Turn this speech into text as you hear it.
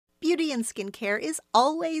Beauty and skincare is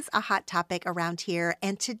always a hot topic around here,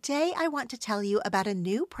 and today I want to tell you about a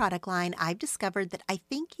new product line I've discovered that I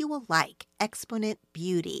think you will like, Exponent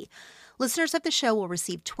Beauty. Listeners of the show will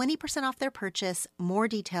receive 20% off their purchase. More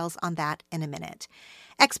details on that in a minute.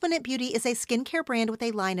 Exponent Beauty is a skincare brand with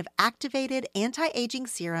a line of activated anti-aging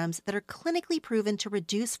serums that are clinically proven to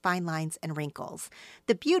reduce fine lines and wrinkles.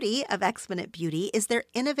 The beauty of Exponent Beauty is their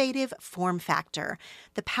innovative form factor.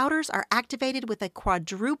 The powders are activated with a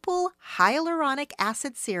quadruple hyaluronic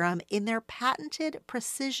acid serum in their patented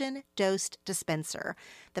precision-dosed dispenser.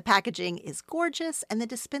 The packaging is gorgeous, and the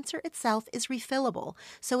dispenser itself is refillable,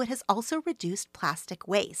 so it has also reduced plastic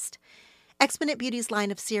waste. Exponent Beauty's line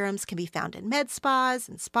of serums can be found in med spas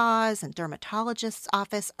and dermatologists'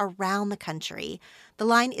 office around the country. The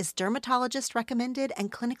line is dermatologist recommended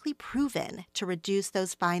and clinically proven to reduce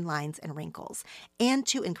those fine lines and wrinkles, and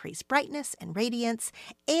to increase brightness and radiance,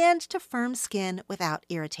 and to firm skin without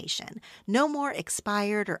irritation. No more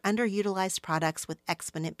expired or underutilized products with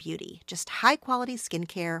Exponent Beauty, just high-quality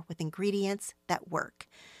skincare with ingredients that work.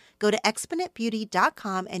 Go to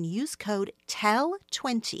exponentbeauty.com and use code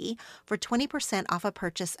TELL20 for 20% off a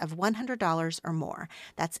purchase of $100 or more.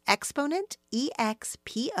 That's Exponent,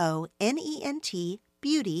 EXPONENT,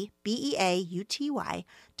 Beauty, BEAUTY.com,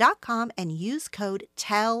 and use code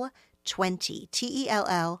TELL20,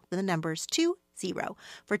 TELL, the numbers 20,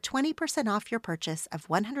 for 20% off your purchase of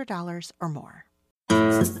 $100 or more.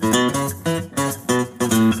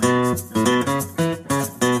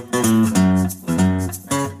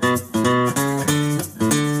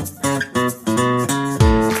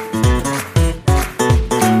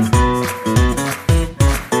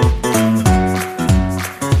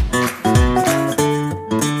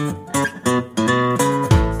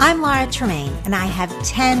 And I have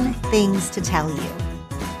 10 things to tell you.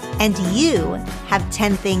 And you have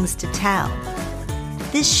 10 things to tell.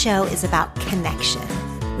 This show is about connection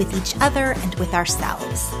with each other and with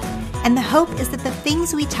ourselves. And the hope is that the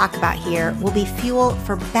things we talk about here will be fuel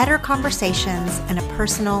for better conversations and a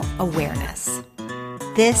personal awareness.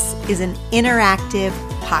 This is an interactive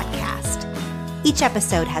podcast. Each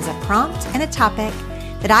episode has a prompt and a topic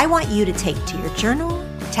that I want you to take to your journal,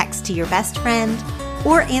 text to your best friend,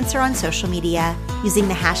 or answer on social media using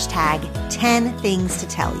the hashtag 10 things to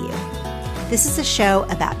tell you. This is a show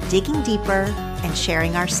about digging deeper and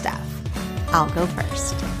sharing our stuff. I'll go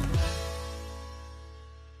first.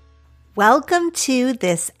 Welcome to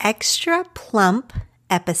this extra plump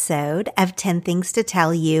episode of 10 Things to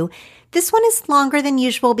Tell You. This one is longer than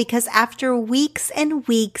usual because after weeks and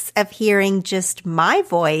weeks of hearing just my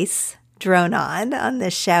voice drone on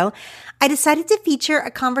this show, I decided to feature a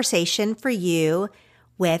conversation for you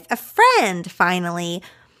with a friend, finally.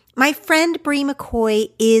 My friend Bri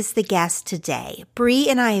McKoy is the guest today. Bri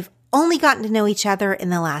and I have only gotten to know each other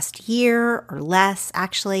in the last year or less,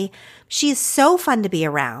 actually. She is so fun to be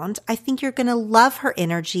around. I think you're going to love her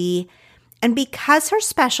energy. And because her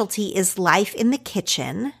specialty is life in the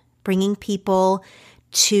kitchen, bringing people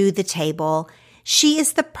to the table, she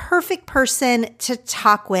is the perfect person to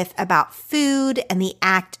talk with about food and the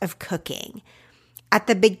act of cooking. At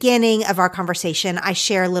the beginning of our conversation, I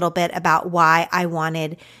share a little bit about why I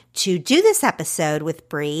wanted to do this episode with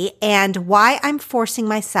Bri and why I'm forcing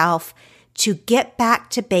myself to get back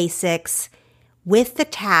to basics with the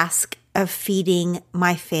task of feeding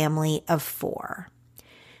my family of 4.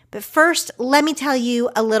 But first, let me tell you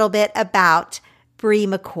a little bit about Bri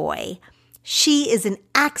McKoy. She is an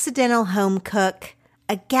accidental home cook,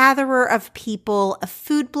 a gatherer of people, a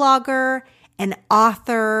food blogger, an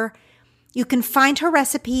author. You can find her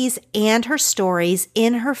recipes and her stories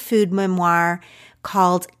in her food memoir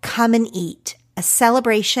called Come and Eat, a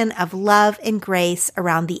celebration of love and grace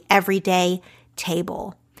around the everyday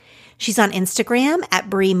table. She's on Instagram at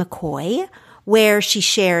Bri McKoy, where she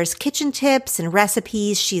shares kitchen tips and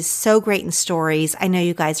recipes. She's so great in stories. I know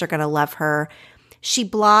you guys are going to love her. She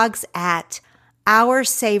blogs at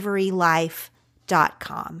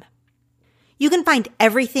oursavorylife.com. You can find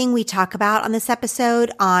everything we talk about on this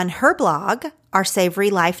episode on her blog,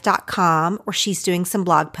 oursavorylife.com, where she's doing some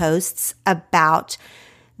blog posts about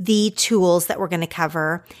the tools that we're going to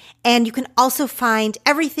cover. And you can also find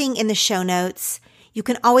everything in the show notes. You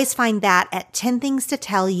can always find that at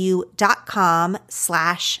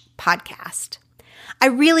 10thingstotellyou.com/podcast. I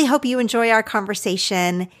really hope you enjoy our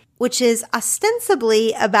conversation, which is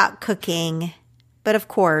ostensibly about cooking, but of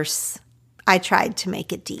course, I tried to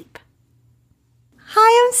make it deep.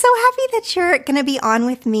 Hi, I'm so happy that you're going to be on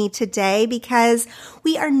with me today because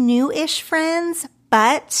we are new-ish friends,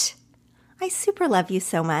 but I super love you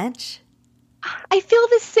so much. I feel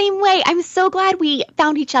the same way. I'm so glad we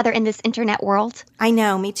found each other in this internet world. I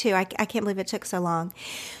know, me too. I can't believe it took so long.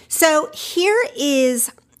 So here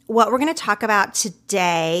is what we're going to talk about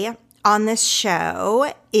today on this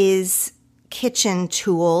show is kitchen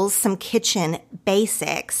tools, some kitchen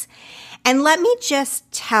basics. And let me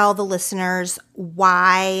just tell the listeners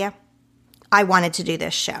why I wanted to do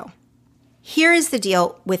this show. Here is the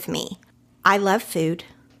deal with me. I love food.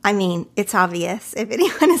 I mean, it's obvious if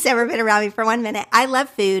anyone has ever been around me for 1 minute. I love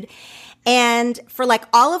food. And for like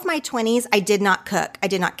all of my 20s, I did not cook. I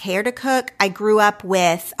did not care to cook. I grew up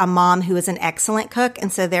with a mom who was an excellent cook.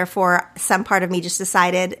 And so therefore, some part of me just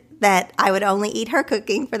decided that I would only eat her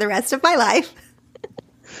cooking for the rest of my life,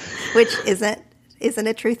 which isn't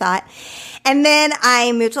a true thought. And then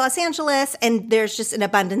I moved to Los Angeles, and there's just an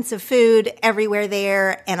abundance of food everywhere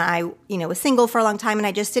there. And I, was single for a long time, and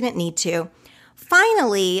I just didn't need to.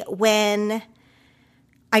 Finally, when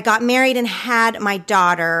I got married and had my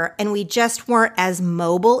daughter, and we just weren't as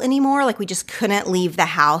mobile anymore, like we just couldn't leave the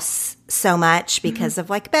house so much because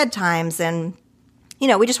of like bedtimes, and,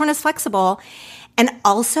 we just weren't as flexible. And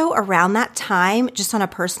also around that time, just on a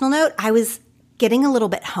personal note, I was getting a little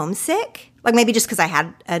bit homesick, like maybe just because I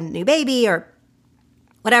had a new baby or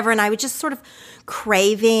whatever. And I was just sort of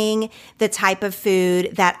craving the type of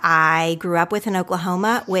food that I grew up with in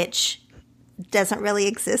Oklahoma, which doesn't really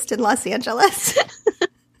exist in Los Angeles.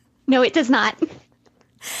 No, it does not.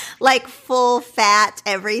 Like full fat,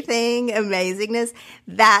 everything, amazingness.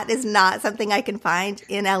 That is not something I can find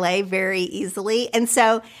in LA very easily. And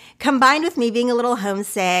so combined with me being a little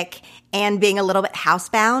homesick and being a little bit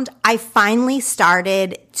housebound, I finally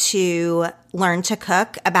started to learn to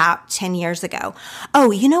cook about 10 years ago.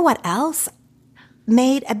 Oh, you know what else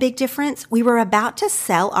made a big difference? We were about to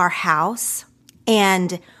sell our house,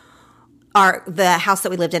 and the house that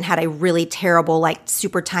we lived in had a really terrible, like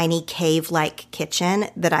super tiny cave-like kitchen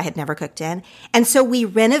that I had never cooked in. And so we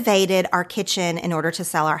renovated our kitchen in order to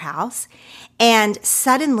sell our house. And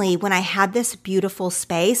suddenly when I had this beautiful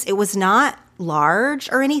space, it was not large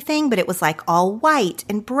or anything, but it was like all white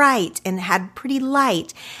and bright and had pretty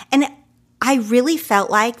light. And I really felt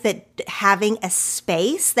like that having a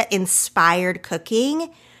space that inspired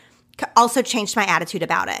cooking also changed my attitude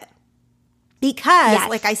about it. Because, Yes.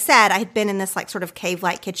 like I said, I had been in this like sort of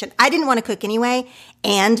cave-like kitchen. I didn't want to cook anyway,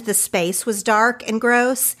 and the space was dark and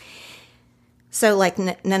gross. So like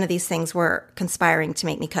none of these things were conspiring to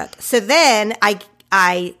make me cook. So then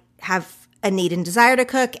I have a need and desire to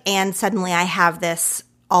cook, and suddenly I have this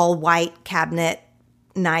all-white cabinet,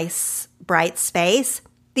 nice, bright space.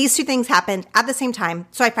 These two things happened at the same time,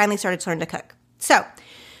 so I finally started to learn to cook. So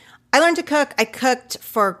I learned to cook. I cooked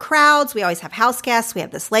for crowds. We always have house guests. We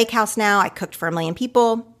have this lake house now. I cooked for 1 million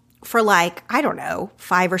people for like, I don't know,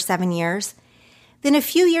 5 or 7 years. Then a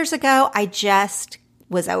few years ago, I just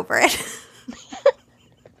was over it.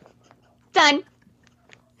 Done.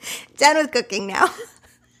 Done with cooking now.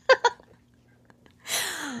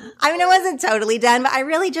 I mean, I wasn't totally done, but I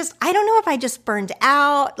don't know if I just burned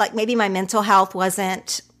out. Like maybe my mental health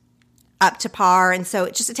wasn't up to par. And so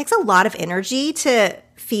it takes a lot of energy to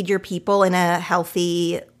feed your people in a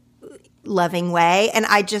healthy, loving way. And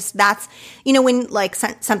that's, when like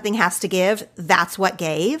something has to give, that's what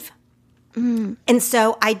gave. And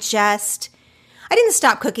so I didn't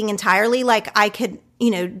stop cooking entirely. Like I could,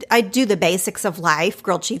 I do the basics of life,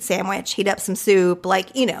 grilled cheese sandwich, heat up some soup,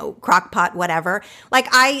 like, crock pot, whatever. Like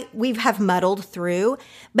we have muddled through,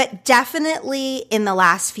 but definitely in the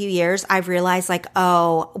last few years, I've realized like,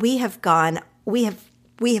 oh, we have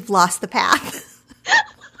lost the path.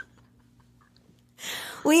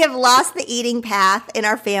 We have lost the eating path in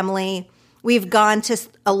our family. We've gone to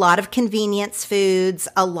a lot of convenience foods,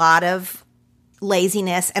 a lot of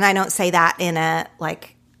laziness. And I don't say that in a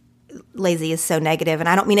like lazy is so negative. And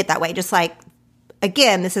I don't mean it that way. Just like,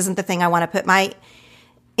 again, this isn't the thing I want to put my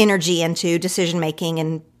energy into, decision making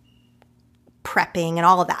and prepping and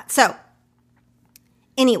all of that. So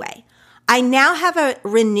anyway, I now have a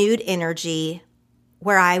renewed energy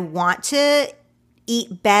where I want to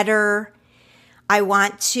eat better. I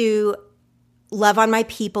want to love on my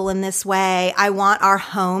people in this way. I want our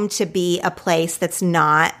home to be a place that's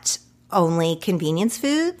not only convenience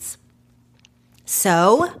foods.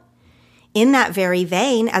 So, in that very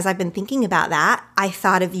vein, as I've been thinking about that, I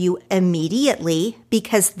thought of you immediately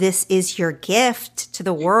because this is your gift to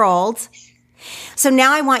the world. So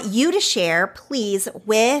now I want you to share, please,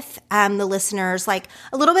 with the listeners, like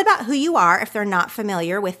a little bit about who you are if they're not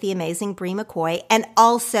familiar with the amazing Bri McKoy, and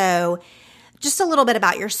also just a little bit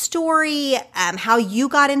about your story, how you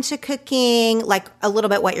got into cooking, like a little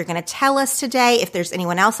bit what you're going to tell us today. If there's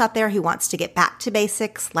anyone else out there who wants to get back to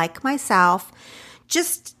basics like myself,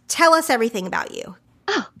 just tell us everything about you.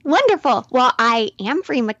 Oh, wonderful. Well, I am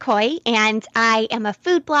Bri McKoy, and I am a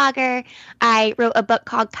food blogger. I wrote a book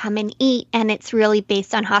called Come and Eat, and it's really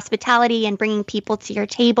based on hospitality and bringing people to your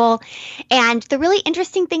table. And the really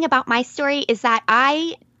interesting thing about my story is that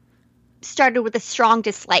I started with a strong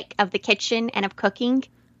dislike of the kitchen and of cooking.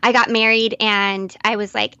 I got married and I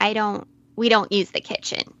was like, we don't use the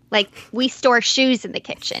kitchen. Like, we store shoes in the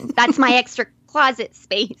kitchen. That's my extra closet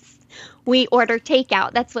space. We order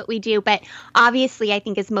takeout. That's what we do. But obviously, I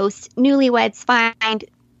think as most newlyweds find,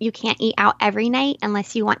 you can't eat out every night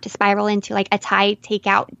unless you want to spiral into like a Thai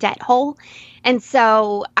takeout debt hole. And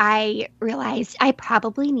so I realized I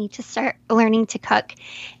probably need to start learning to cook.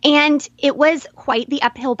 And it was quite the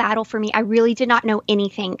uphill battle for me. I really did not know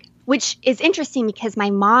anything, which is interesting because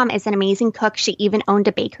my mom is an amazing cook. She even owned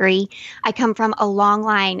a bakery. I come from a long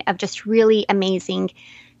line of just really amazing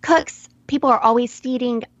cooks. People are always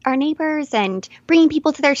feeding our neighbors and bringing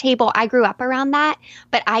people to their table. I grew up around that,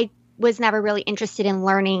 but I was never really interested in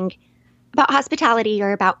learning about hospitality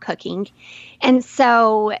or about cooking. And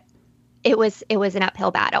so it was an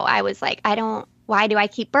uphill battle. I was like, why do I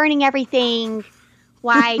keep burning everything?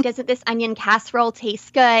 Why doesn't this onion casserole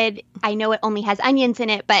taste good? I know it only has onions in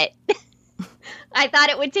it, but I thought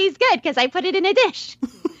it would taste good because I put it in a dish.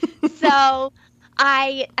 So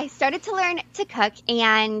I started to learn to cook,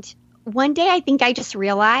 and one day I think I just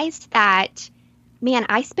realized that, man,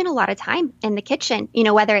 I spend a lot of time in the kitchen,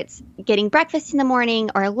 whether it's getting breakfast in the morning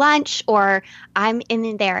or lunch, or I'm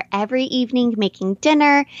in there every evening making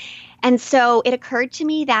dinner. And so it occurred to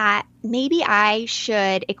me that maybe I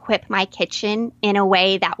should equip my kitchen in a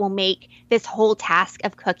way that will make this whole task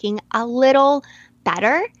of cooking a little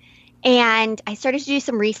better. And I started to do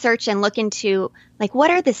some research and look into, like, what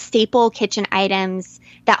are the staple kitchen items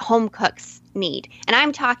that home cooks need? And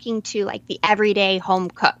I'm talking to like the everyday home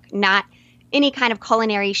cook, not any kind of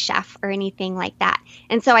culinary chef or anything like that.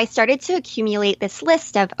 And so I started to accumulate this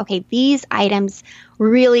list of, okay, these items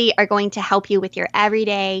really are going to help you with your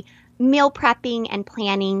everyday meal prepping and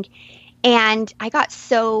planning. And I got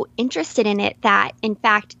so interested in it that, in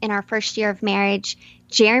fact, in our first year of marriage,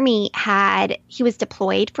 Jeremy he was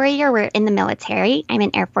deployed for a year. We're in the military. I'm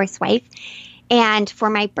an Air Force wife. And for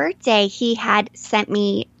my birthday, he had sent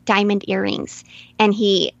me diamond earrings. And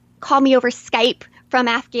he called me over Skype from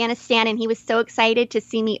Afghanistan, and he was so excited to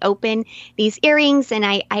see me open these earrings. And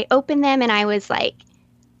I opened them, and I was like,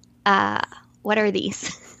 what are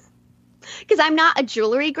these? Because I'm not a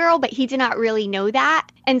jewelry girl, but he did not really know that.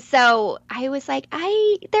 And so I was like,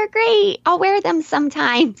 they're great. I'll wear them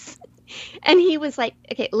sometimes. And he was like,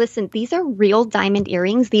 okay, listen, these are real diamond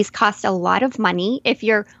earrings. These cost a lot of money. If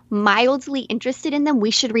you're mildly interested in them,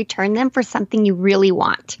 we should return them for something you really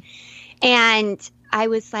want. And I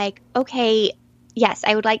was like, okay, yes,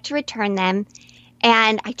 I would like to return them.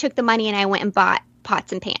 And I took the money and I went and bought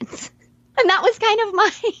pots and pans. And that was kind of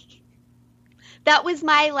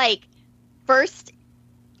my like first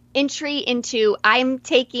entry into, I'm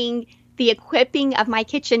taking the equipping of my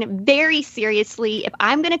kitchen very seriously. If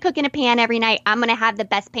I'm going to cook in a pan every night, I'm going to have the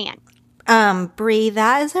best pan. Bri,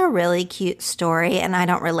 that is a really cute story, and I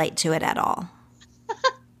don't relate to it at all.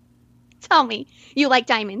 Tell me, you like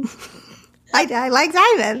diamonds? I like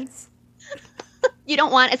diamonds. You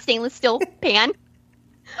don't want a stainless steel pan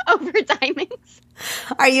over diamonds?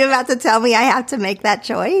 Are you about to tell me I have to make that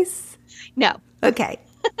choice? No. Okay.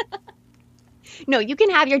 No, you can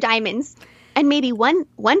have your diamonds and maybe one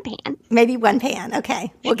pan. Maybe one pan.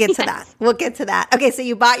 Okay. We'll get to that. We'll get to that. Okay. So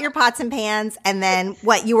you bought your pots and pans, and then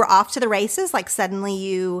what? You were off to the races? Like suddenly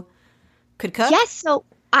you could cook? Yes. So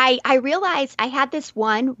I realized I had this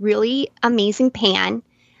one really amazing pan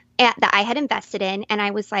that I had invested in, and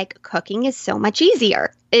I was like, cooking is so much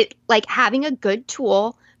easier. Like having a good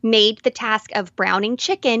tool made the task of browning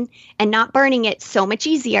chicken and not burning it so much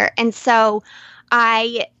easier. And so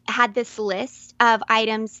I had this list of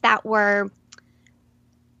items that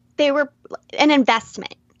they were an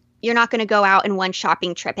investment. You're not going to go out in one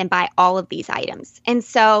shopping trip and buy all of these items. And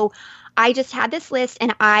so I just had this list,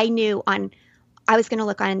 and I knew I was going to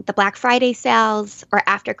look on the Black Friday sales or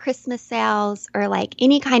after Christmas sales or like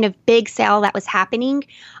any kind of big sale that was happening.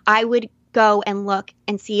 I would go and look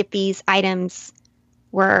and see if these items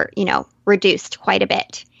were, reduced quite a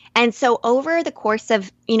bit. And so over the course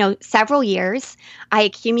of, several years, I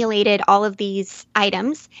accumulated all of these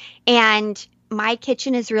items, and my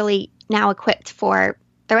kitchen is really now equipped for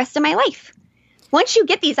the rest of my life. Once you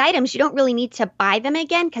get these items, you don't really need to buy them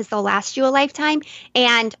again because they'll last you a lifetime.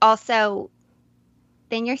 And also,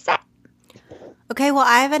 then you're set. Okay, well,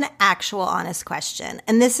 I have an actual honest question.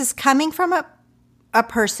 And this is coming from a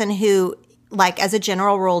person who, like, as a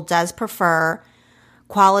general rule, does prefer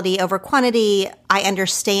quality over quantity. I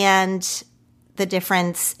understand the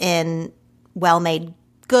difference in well-made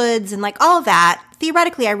goods and like all of that.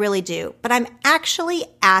 Theoretically, I really do. But I'm actually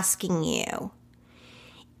asking you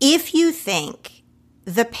if you think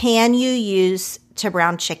the pan you use to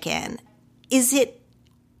brown chicken, is it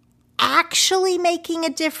actually making a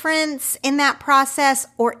difference in that process,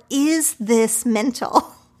 or is this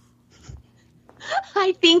mental?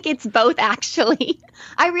 I think it's both, actually.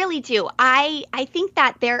 I really do. I think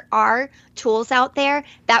that there are tools out there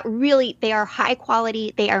that really, they are high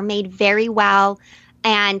quality, they are made very well,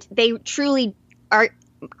 and they truly are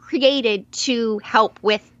created to help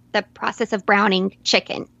with the process of browning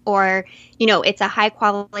chicken, or, it's a high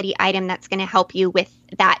quality item that's going to help you with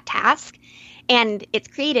that task. And it's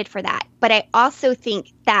created for that. But I also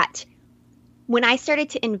think that when I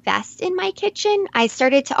started to invest in my kitchen, I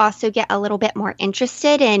started to also get a little bit more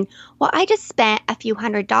interested in, well, I just spent a few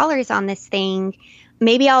 $100s on this thing.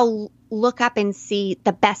 Maybe I'll look up and see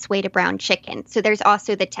the best way to brown chicken. So there's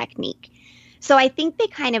also the technique. So I think they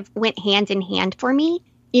kind of went hand in hand for me.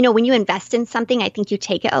 When you invest in something, I think you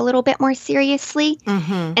take it a little bit more seriously.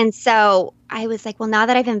 Mm-hmm. And so I was like, well, now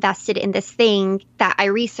that I've invested in this thing that I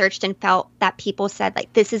researched and felt that people said,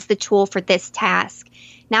 like, this is the tool for this task.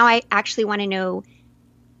 Now I actually want to know,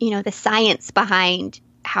 the science behind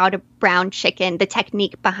how to brown chicken, the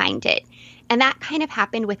technique behind it. And that kind of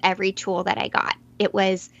happened with every tool that I got. It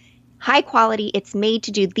was high quality. It's made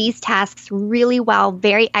to do these tasks really well,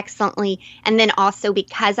 very excellently. And then also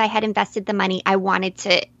because I had invested the money, I wanted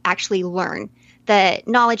to actually learn the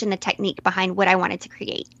knowledge and the technique behind what I wanted to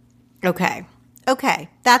create. Okay.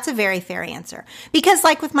 That's a very fair answer. Because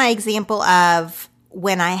like with my example of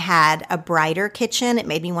when I had a brighter kitchen, it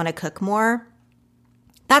made me want to cook more.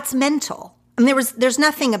 That's mental. I mean, there's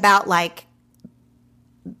nothing about like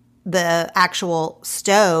the actual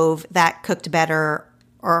stove that cooked better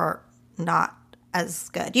or not as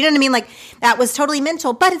good. You know what I mean? Like that was totally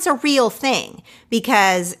mental, but it's a real thing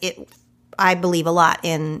because I believe a lot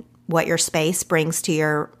in what your space brings to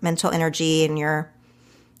your mental energy and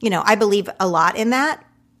I believe a lot in that,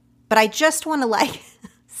 but I just want to like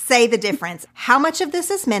say the difference. How much of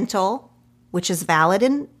this is mental, which is valid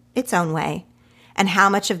in its own way, and how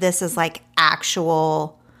much of this is like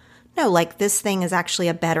like this thing is actually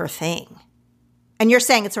a better thing. And you're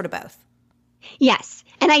saying it's sort of both. Yes.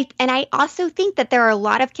 And I also think that there are a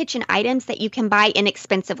lot of kitchen items that you can buy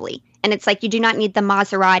inexpensively. And it's like you do not need the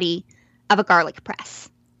Maserati of a garlic press.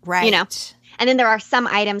 Right. And then there are some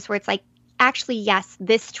items where it's like, actually, yes,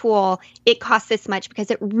 this tool, it costs this much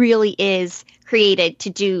because it really is created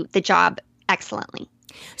to do the job excellently.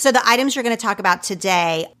 So the items you're going to talk about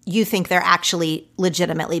today, you think they're actually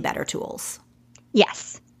legitimately better tools?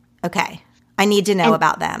 Yes. Okay. I need to know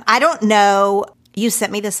about them. I don't know. You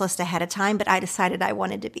sent me this list ahead of time, but I decided I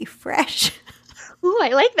wanted to be fresh. Ooh, I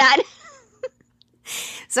like that.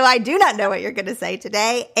 So I do not know what you're going to say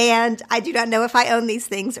today, and I do not know if I own these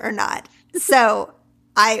things or not.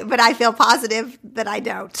 But I feel positive that I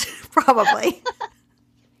don't, probably.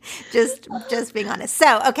 just being honest.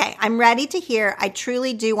 So, okay, I'm ready to hear. I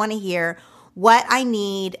truly do want to hear what I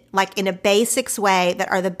need, like in a basics way,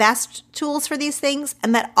 that are the best tools for these things,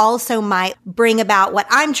 and that also might bring about what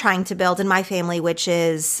I'm trying to build in my family, which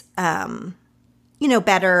is,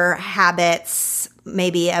 better habits,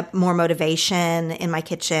 maybe more motivation in my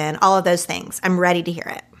kitchen, all of those things. I'm ready to hear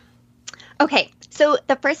it. Okay. So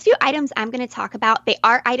the first few items I'm going to talk about, they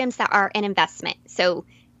are items that are an investment. So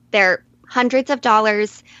they're hundreds of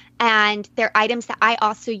dollars, and they're items that I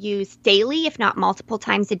also use daily, if not multiple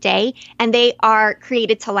times a day. And they are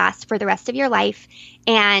created to last for the rest of your life.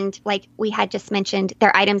 And like we had just mentioned,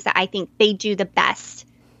 they're items that I think they do the best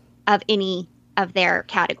of any of their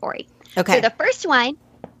category. Okay. So the first one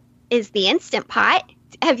is the Instant Pot.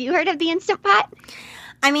 Have you heard of the Instant Pot?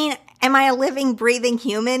 I mean, am I a living, breathing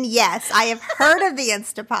human? Yes, I have heard of the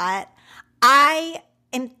Instant Pot. I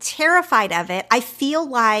am terrified of it. I feel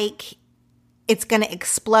like it's going to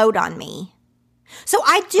explode on me. So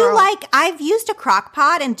I do I've used a crock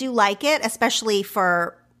pot and do like it, especially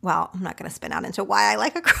for, well, I'm not going to spin out into why I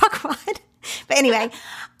like a crock pot. But anyway,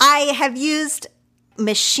 I have used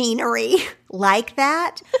machinery like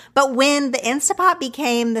that. But when the Instapot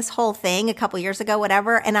became this whole thing a couple years ago,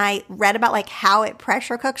 whatever, and I read about like how it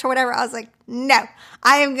pressure cooks or whatever, I was like, no,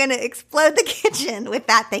 I am going to explode the kitchen with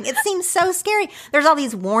that thing. It seems so scary. There's all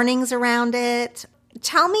these warnings around it.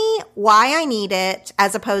 Tell me why I need it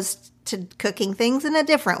as opposed to cooking things in a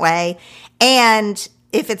different way, and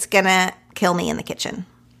if it's going to kill me in the kitchen.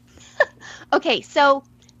 Okay, so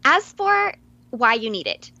as for why you need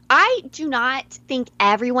it, I do not think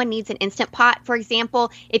everyone needs an Instant Pot. For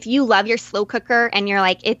example, if you love your slow cooker and you're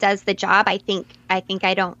like, it does the job, I think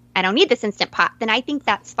I don't need this Instant Pot, then I think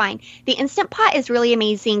that's fine. The Instant Pot is really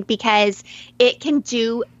amazing because it can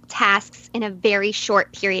do tasks in a very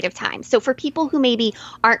short period of time. So for people who maybe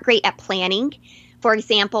aren't great at planning, for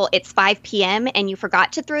example, it's 5 p.m. and you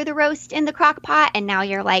forgot to throw the roast in the crock pot, and now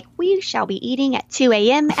you're like, we shall be eating at 2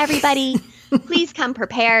 a.m., everybody. Please come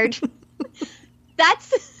prepared.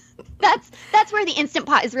 That's where the Instant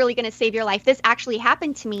Pot is really going to save your life. This actually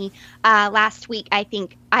happened to me last week. I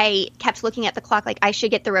think I kept looking at the clock like I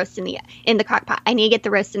should get the roast in the crock pot. I need to get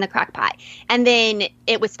the roast in the crock pot. And then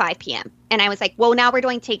it was 5 p.m. And I was like, well, now we're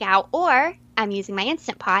doing takeout, or I'm using my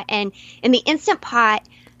Instant Pot. And in the Instant Pot,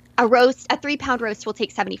 a 3-pound roast will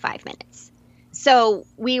take 75 minutes. So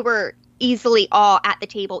we were easily all at the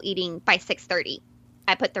table eating by 6:30.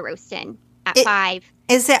 I put the roast in at 5.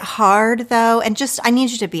 Is it hard, though? And I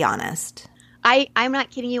need you to be honest. I'm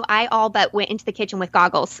not kidding you. I all but went into the kitchen with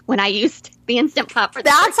goggles when I used the Instant Pot for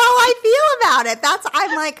That's how I feel about it.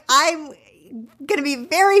 I'm going to be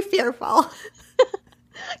very fearful.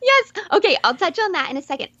 Yes. Okay, I'll touch on that in a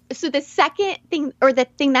second. So the second thing, or the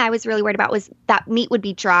thing that I was really worried about, was that meat would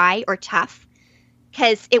be dry or tough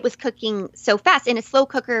because it was cooking so fast. In a slow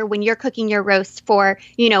cooker, when you're cooking your roast for,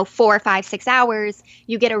 4, 5, 6 hours,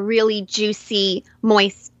 you get a really juicy,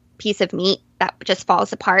 moist piece of meat that just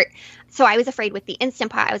falls apart. So I was afraid with the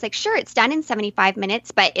Instant Pot. I was like, sure, it's done in 75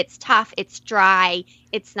 minutes, but it's tough, it's dry,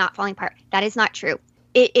 it's not falling apart. That is not true.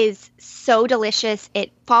 It is so delicious.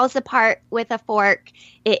 It falls apart with a fork.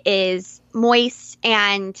 It is moist.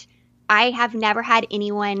 And I have never had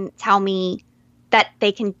anyone tell me that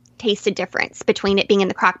they can taste a difference between it being in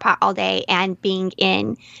the crock pot all day and being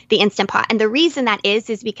in the Instant Pot. And the reason that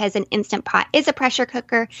is because an Instant Pot is a pressure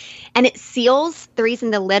cooker, and it seals. The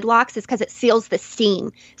reason the lid locks is because it seals the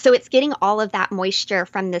steam. So it's getting all of that moisture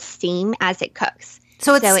from the steam as it cooks.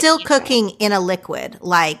 So it's still cooking in a liquid,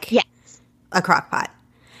 like a crock pot.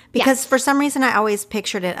 Because for some reason, I always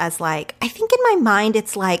pictured it as I think in my mind,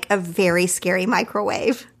 it's like a very scary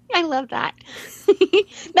microwave. I love that.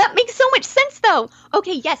 That makes so much sense, though.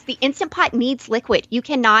 Okay, yes, the Instant Pot needs liquid. You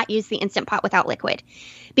cannot use the Instant Pot without liquid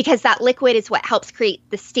because that liquid is what helps create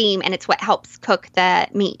the steam, and it's what helps cook the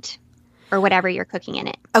meat or whatever you're cooking in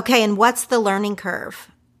it. Okay, and what's the learning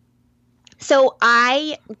curve? So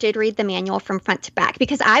I did read the manual from front to back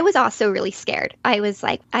because I was also really scared. I was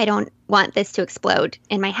like, I don't want this to explode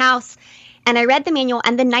in my house. And I read the manual.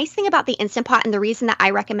 And the nice thing about the Instant Pot, and the reason that I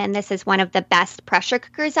recommend this as one of the best pressure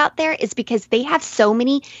cookers out there, is because they have so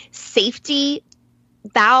many safety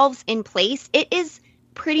valves in place. It is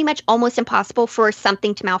pretty much almost impossible for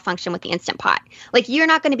something to malfunction with the Instant Pot. Like, you're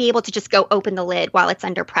not going to be able to just go open the lid while it's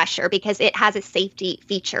under pressure because it has a safety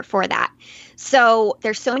feature for that. So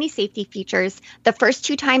there's so many safety features. The first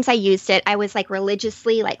 2 times I used it, I was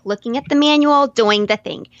religiously looking at the manual, doing the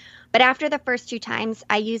thing. But after the first 2 times,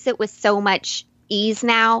 I use it with so much ease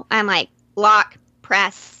now. I'm like, lock,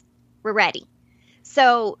 press, we're ready.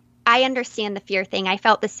 So I understand the fear thing. I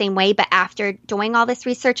felt the same way. But after doing all this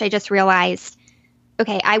research, I just realized,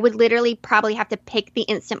 okay, I would literally probably have to pick the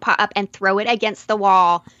Instant Pot up and throw it against the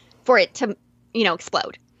wall for it to,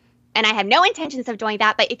 explode. And I have no intentions of doing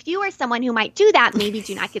that. But if you are someone who might do that, maybe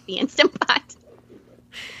do not get the Instant Pot.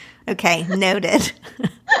 Okay, noted.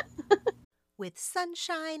 With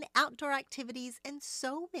sunshine, outdoor activities, and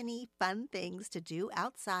so many fun things to do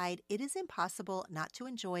outside, it is impossible not to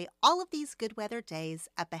enjoy all of these good weather days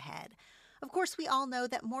up ahead. Of course, we all know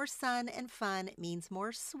that more sun and fun means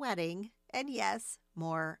more sweating, and yes,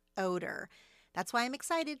 more odor. That's why I'm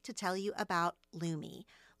excited to tell you about Lumi.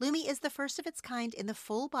 Lumi is the first of its kind in the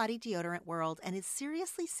full-body deodorant world and is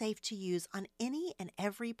seriously safe to use on any and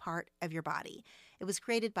every part of your body. It was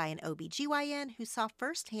created by an OBGYN who saw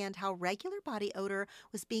firsthand how regular body odor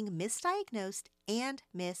was being misdiagnosed and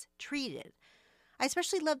mistreated. I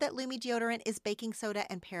especially love that Lumi deodorant is baking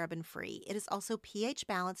soda and paraben-free. It is also pH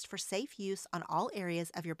balanced for safe use on all areas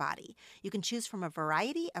of your body. You can choose from a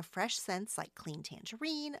variety of fresh scents like clean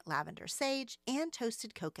tangerine, lavender sage, and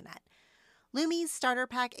toasted coconut. Lumi's starter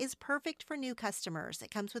pack is perfect for new customers.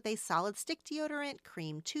 It comes with a solid stick deodorant,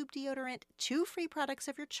 cream tube deodorant, 2 free products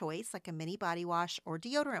of your choice like a mini body wash or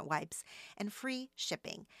deodorant wipes, and free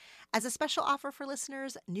shipping. As a special offer for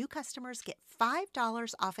listeners, new customers get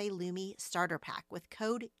 $5 off a Lumi starter pack with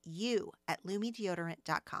code U at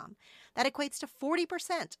LumiDeodorant.com. That equates to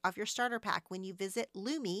 40% off your starter pack when you visit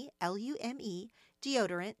Lumi, L-U-M-E,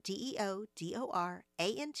 deodorant,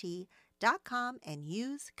 DEODORANT.com and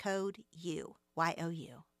use code U,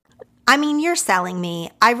 Y-O-U. I mean, you're selling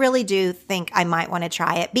me. I really do think I might want to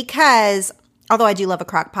try it because although I do love a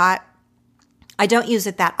crock pot, I don't use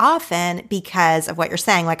it that often because of what you're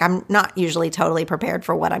saying. Like, I'm not usually totally prepared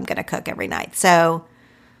for what I'm going to cook every night. So,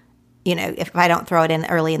 if I don't throw it in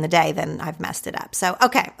early in the day, then I've messed it up. So,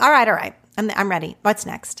 okay. All right. I'm ready. What's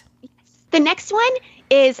next? The next one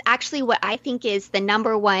is actually what I think is the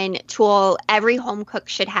number one tool every home cook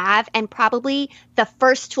should have, and probably the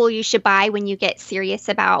first tool you should buy when you get serious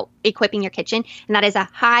about equipping your kitchen, and that is a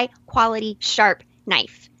high-quality sharp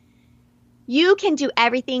knife. You can do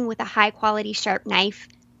everything with a high-quality sharp knife,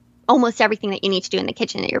 almost everything that you need to do in the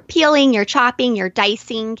kitchen. You're peeling, you're chopping, you're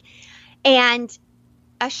dicing, and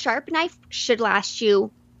a sharp knife should last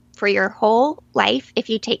you for your whole life if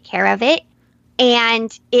you take care of it,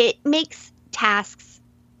 and it makes tasks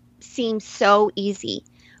seem so easy.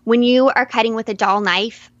 When you are cutting with a dull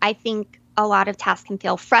knife, I think a lot of tasks can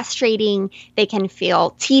feel frustrating. They can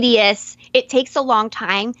feel tedious. It takes a long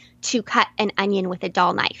time to cut an onion with a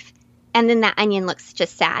dull knife. And then that onion looks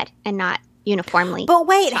just sad and not uniformly. But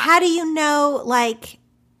wait, chopped. how do you know, like,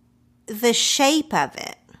 the shape of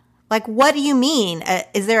it? Like, what do you mean?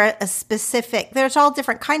 Is there a specific – there's all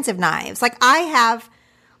different kinds of knives. Like, I have,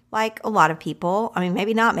 like, a lot of people – I mean,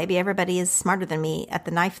 maybe not. Maybe everybody is smarter than me at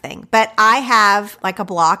the knife thing. But I have, like, a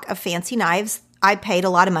block of fancy knives. I paid a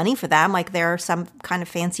lot of money for them. Like, they're some kind of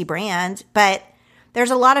fancy brand. But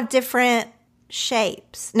there's a lot of different –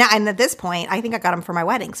 shapes. Now, and at this point, I think I got them for my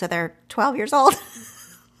wedding, so they're 12 years old.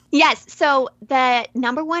 Yes. So the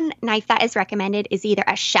number one knife that is recommended is either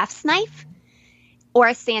a chef's knife or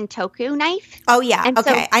a Santoku knife. Oh, yeah. And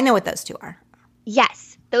okay. so, I know what those two are.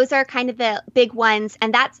 Yes. Those are kind of the big ones.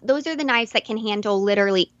 And those are the knives that can handle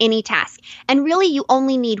literally any task. And really, you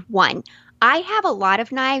only need one. I have a lot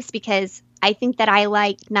of knives because I think that I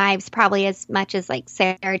like knives probably as much as like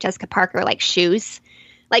Sarah Jessica Parker like shoes.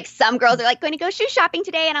 Like some girls are like going to go shoe shopping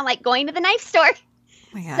today, and I'm like going to the knife store. Oh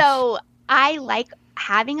my gosh. So I like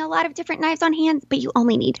having a lot of different knives on hand, but you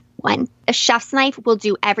only need one. A chef's knife will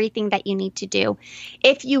do everything that you need to do.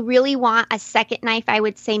 If you really want a second knife, I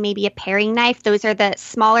would say maybe a paring knife. Those are the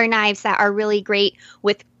smaller knives that are really great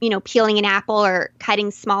with, peeling an apple or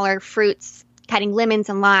cutting smaller fruits, cutting lemons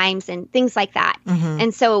and limes and things like that. Mm-hmm.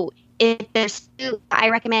 And so if there's two, I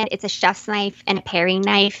recommend it's a chef's knife and a paring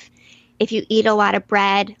knife. If you eat a lot of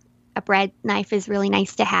bread, a bread knife is really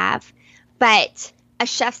nice to have. But a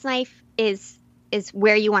chef's knife is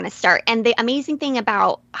where you want to start. And the amazing thing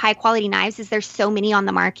about high quality knives is there's so many on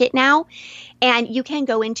the market now. And you can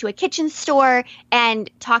go into a kitchen store and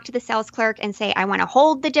talk to the sales clerk and say, I want to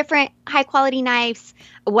hold the different high quality knives.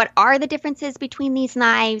 What are the differences between these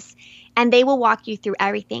knives? And they will walk you through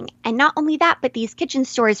everything. And not only that, but these kitchen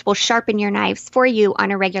stores will sharpen your knives for you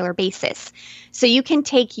on a regular basis. So you can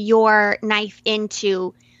take your knife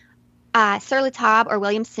into Sur La Table or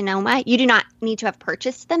Williams-Sonoma. You do not need to have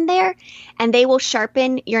purchased them there. And they will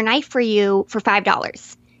sharpen your knife for you for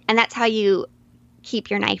 $5. And that's how you keep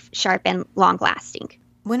your knife sharp and long lasting.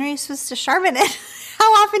 When are you supposed to sharpen it?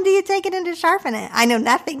 How often do you take it in to sharpen it? I know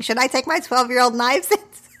nothing. Should I take my 12-year-old knives?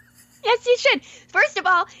 Yes, you should. First of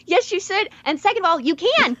all, yes, you should. And second of all, you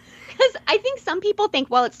can. Because I think some people think,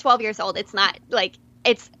 well, it's 12 years old. It's not like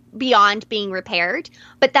it's beyond being repaired.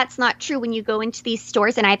 But that's not true when you go into these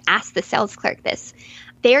stores. And I've asked the sales clerk this.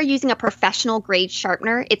 They're using a professional grade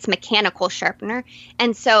sharpener. It's mechanical sharpener.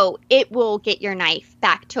 And so it will get your knife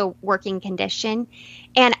back to working condition.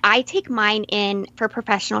 And I take mine in for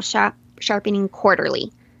professional sharpening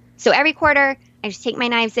quarterly. So every quarter, I just take my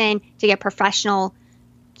knives in to get professional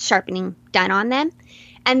sharpening done on them.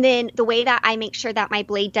 And then the way that I make sure that my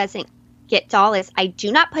blade doesn't get dull is I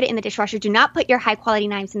do not put it in the dishwasher. Do not put your high quality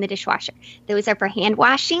knives in the dishwasher. Those are for hand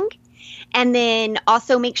washing. And then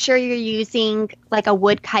also make sure you're using like a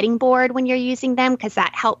wood cutting board when you're using them, because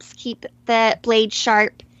that helps keep the blade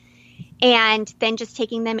sharp. And then just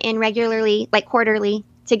taking them in regularly, like quarterly,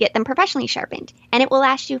 to get them professionally sharpened. And it will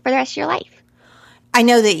last you for the rest of your life. I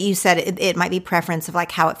know that you said it might be preference of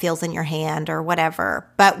like how it feels in your hand or whatever,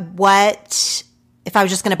 but what if I was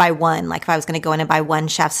just going to buy one, like if I was going to go in and buy one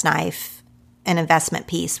chef's knife, an investment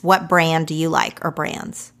piece, what brand do you like or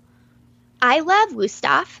brands? I love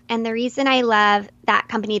Wusthof, and the reason I love that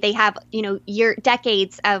company, they have,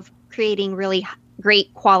 decades of creating really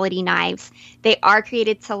great quality knives. They are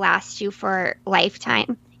created to last you for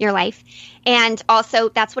your life. And also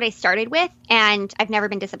that's what I started with, and I've never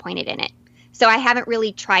been disappointed in it. So I haven't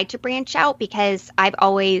really tried to branch out because I've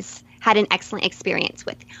always had an excellent experience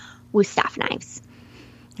with Wusthof knives.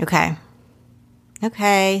 Okay,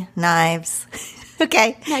 knives.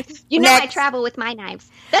 Okay. Next. I travel with my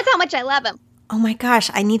knives. That's how much I love them. Oh my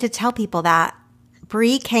gosh, I need to tell people that.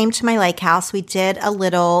 Bri came to my lake house. We did a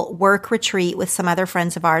little work retreat with some other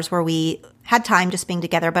friends of ours where we had time just being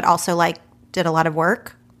together, but also like did a lot of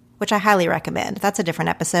work, which I highly recommend. That's a different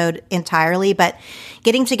episode entirely, but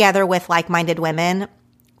getting together with like-minded women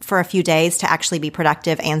for a few days to actually be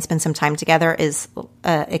productive and spend some time together is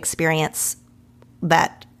an experience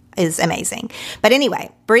that is amazing. But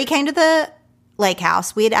anyway, Bri came to the lake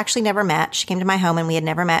house. We had actually never met. She came to my home and we had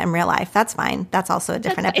never met in real life. That's fine. That's also a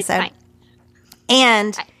different episode.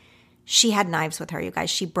 And she had knives with her, you guys.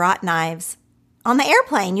 She brought knives on the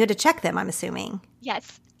airplane. You had to check them, I'm assuming.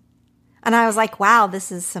 Yes. And I was like, wow,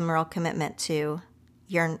 this is some real commitment to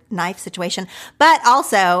your knife situation. But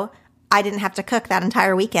also, I didn't have to cook that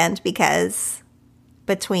entire weekend because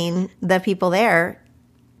between the people there,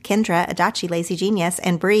 Kendra, Adachi, Lazy Genius,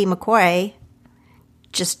 and Bri McKoy,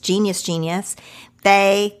 just genius,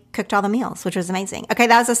 they cooked all the meals, which was amazing. Okay,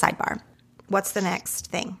 that was a sidebar. What's the next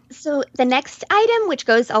thing? So the next item, which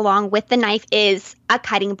goes along with the knife, is a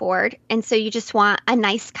cutting board. And so you just want a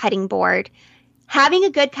nice cutting board. Having a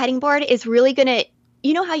good cutting board is really going to,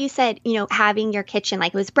 you know how you said, having your kitchen,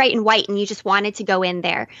 like it was bright and white and you just wanted to go in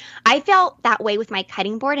there. I felt that way with my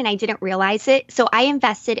cutting board and I didn't realize it. So I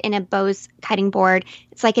invested in a Bose cutting board.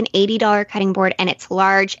 It's like an $80 cutting board and it's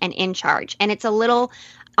large and in charge. And it's a little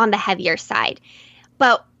on the heavier side.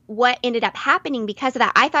 But what ended up happening because of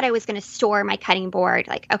that, I thought I was going to store my cutting board.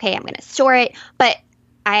 Like, okay, I'm going to store it. But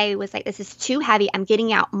I was like, this is too heavy. I'm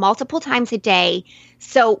getting out multiple times a day.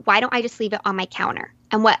 So why don't I just leave it on my counter?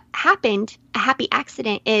 And what happened, a happy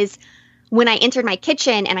accident, is when I entered my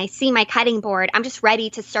kitchen and I see my cutting board, I'm just ready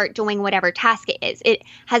to start doing whatever task it is. It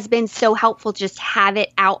has been so helpful to just have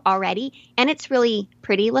it out already. And it's really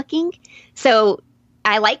pretty looking. So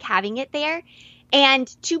I like having it there. And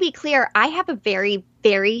to be clear, I have a very,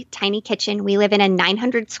 very tiny kitchen. We live in a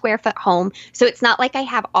 900 square foot home. So it's not like I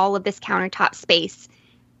have all of this countertop space.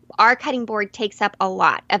 Our cutting board takes up a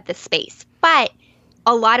lot of the space, but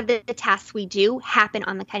a lot of the tasks we do happen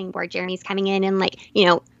on the cutting board. Jeremy's coming in and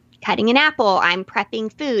cutting an apple. I'm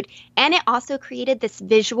prepping food. And it also created this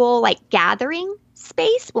visual gathering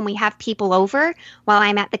space when we have people over. While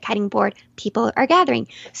I'm at the cutting board, people are gathering.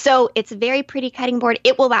 So it's a very pretty cutting board.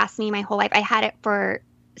 It will last me my whole life. I had it for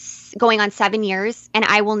going on 7 years and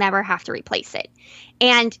I will never have to replace it.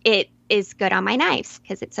 And it is good on my knives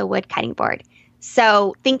because it's a wood cutting board.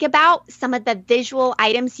 So think about some of the visual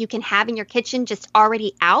items you can have in your kitchen just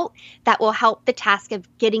already out that will help the task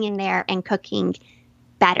of getting in there and cooking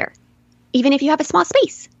better, even if you have a small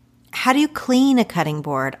space. How do you clean a cutting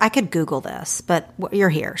board? I could Google this, but you're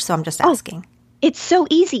here, so I'm just asking. It's so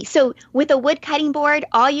easy. So with a wood cutting board,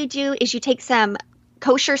 all you do is you take some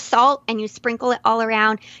kosher salt and you sprinkle it all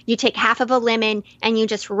around. You take half of a lemon and you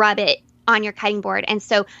just rub it on your cutting board. And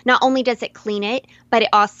so not only does it clean it, but it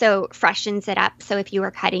also freshens it up. So if you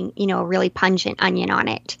were cutting, a really pungent onion on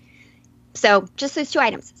it. So just those two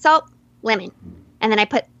items, salt, lemon. And then I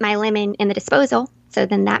put my lemon in the disposal. So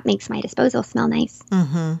then that makes my disposal smell nice.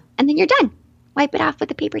 Mm-hmm. And then you're done. Wipe it off with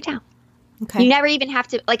a paper towel. Okay. You never even have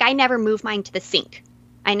to, I never move mine to the sink.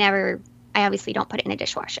 I obviously don't put it in a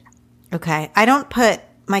dishwasher. Okay. I don't put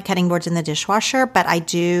my cutting boards in the dishwasher, but I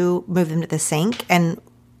do move them to the sink. And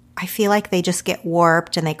I feel like they just get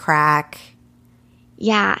warped and they crack.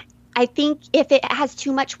 Yeah. I think if it has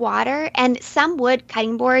too much water, and some wood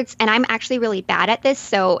cutting boards, and I'm actually really bad at this,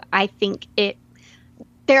 so I think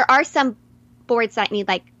there are some boards that need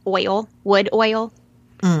wood oil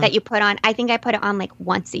that you put on. I think I put it on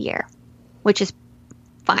once a year, which is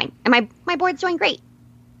fine. And my board's doing great.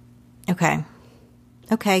 Okay.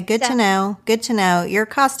 Okay, good to know. Good to know. You're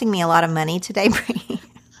costing me a lot of money today, Bri.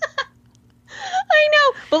 I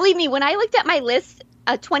know. Believe me, when I looked at my list,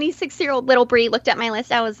 a 26-year-old little Bri looked at my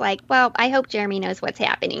list. I was like, well, I hope Jeremy knows what's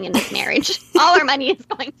happening in this marriage. All our money is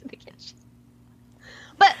going to the kitchen.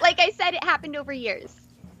 But like I said, it happened over years.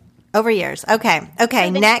 Over years. Okay.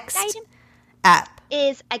 Okay. So next item up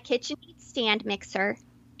is a KitchenAid stand mixer.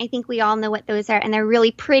 I think we all know what those are. And they're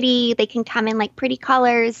really pretty. They can come in pretty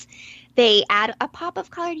colors. They add a pop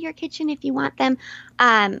of color to your kitchen if you want them.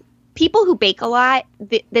 People who bake a lot,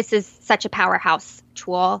 this is such a powerhouse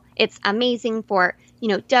tool. It's amazing for,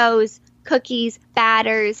 doughs, cookies,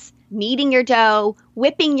 batters, kneading your dough,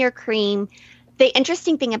 whipping your cream. The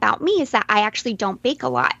interesting thing about me is that I actually don't bake a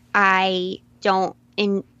lot. I don't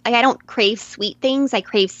crave sweet things. I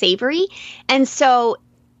crave savory. And so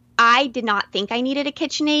I did not think I needed a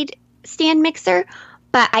KitchenAid stand mixer,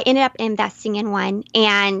 but I ended up investing in one.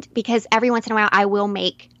 And because every once in a while I will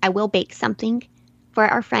bake something for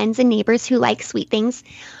our friends and neighbors who like sweet things.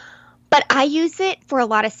 But I use it for a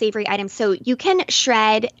lot of savory items. So you can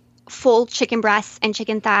shred full chicken breasts and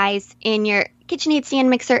chicken thighs in your KitchenAid stand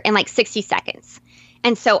mixer in like 60 seconds.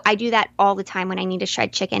 And so I do that all the time when I need to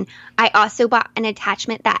shred chicken. I also bought an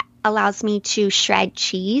attachment that allows me to shred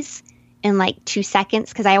cheese in like 2 seconds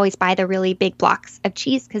because I always buy the really big blocks of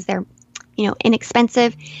cheese because they're,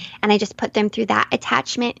 inexpensive. And I just put them through that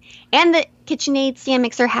attachment. And the KitchenAid stand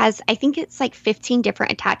mixer has, I think it's like 15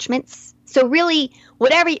 different attachments. So really,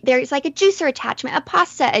 there's like a juicer attachment, a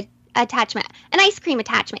pasta attachment, an ice cream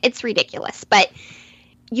attachment. It's ridiculous. But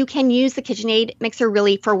you can use the KitchenAid mixer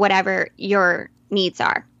really for whatever your needs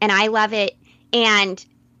are. And I love it. And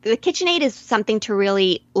the KitchenAid is something to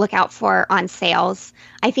really look out for on sales.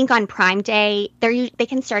 I think on Prime Day, they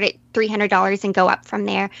can start at $300 and go up from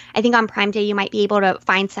there. I think on Prime Day, you might be able to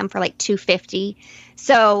find some for like $250.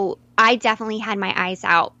 So I definitely had my eyes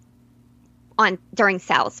out during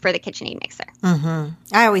sales for the KitchenAid mixer. Mm-hmm.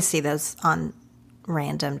 I always see those on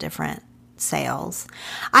random different sales.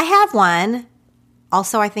 I have one.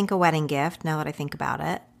 Also, I think a wedding gift, now that I think about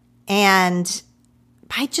it. And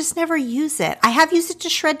I just never use it. I have used it to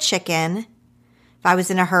shred chicken if I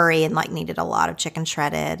was in a hurry and like needed a lot of chicken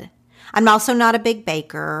shredded. I'm also not a big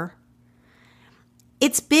baker.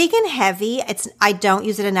 It's big and heavy. I don't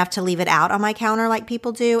use it enough to leave it out on my counter like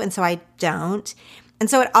people do, and so I don't. And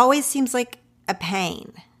so it always seems like a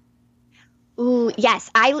pain. Ooh, yes.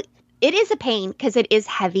 It is a pain because it is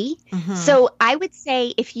heavy. Mm-hmm. So I would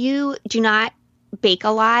say if you do not bake a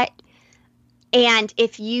lot, and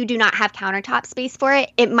if you do not have countertop space for it,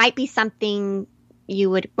 it might be something you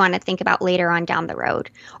would want to think about later on down the road.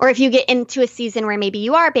 Or if you get into a season where maybe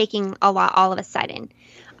you are baking a lot all of a sudden.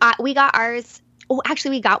 We got ours. Oh,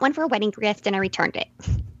 actually, we got one for a wedding gift and I returned it.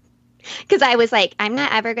 Because I was like, I'm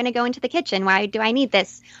not ever going to go into the kitchen. Why do I need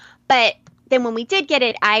this? But then when we did get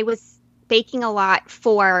it, I was baking a lot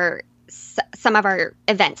for some of our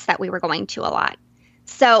events that we were going to a lot.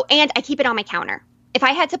 So, and I keep it on my counter. If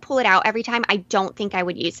I had to pull it out every time, I don't think I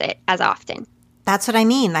would use it as often. That's what I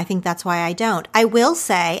mean. I think that's why I don't. I will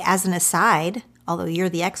say, as an aside, although you're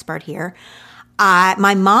the expert here,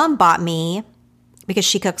 my mom bought me, because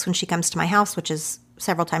she cooks when she comes to my house, which is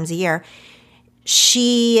several times a year,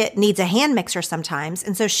 she needs a hand mixer sometimes.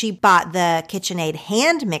 And so she bought the KitchenAid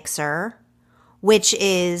hand mixer, which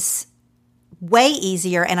is way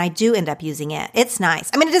easier, and I do end up using it. It's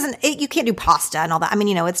nice. I mean, you can't do pasta and all that. I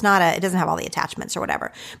mean, it doesn't have all the attachments or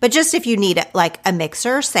whatever. But just if you need like a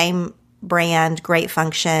mixer, same brand, great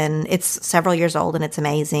function. It's several years old and it's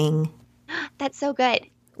amazing. That's so good.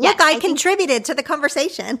 Look, yes, I contributed to the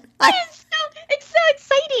conversation. It's so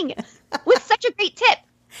exciting with such a great tip.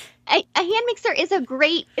 A hand mixer is a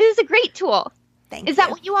great tool. Thank you. Is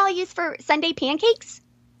that what you all use for Sunday pancakes?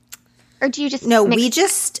 Or do you just we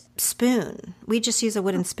just spoon. We just use a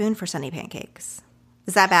wooden spoon for Sunday pancakes.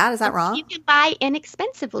 Is that bad? Is that wrong? You can buy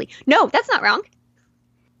inexpensively. No, that's not wrong.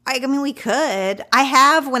 I mean, we could. I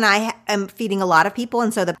have when I am feeding a lot of people,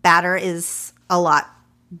 and so the batter is a lot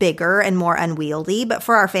bigger and more unwieldy. But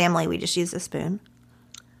for our family, we just use a spoon.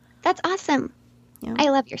 That's awesome. Yeah. I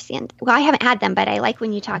love your sand. Well, I haven't had them, but I like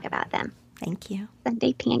when you talk about them. Thank you.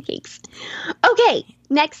 Sunday pancakes. Okay,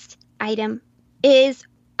 next item is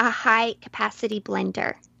a high-capacity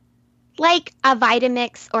blender. Like a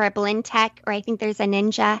Vitamix or a Blendtec, or I think there's a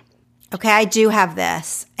Ninja. Okay, I do have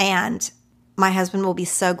this, and my husband will be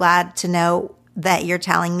so glad to know that you're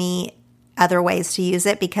telling me other ways to use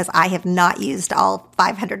it because I have not used all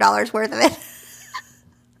 $500 worth of it.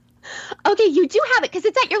 Okay, you do have it because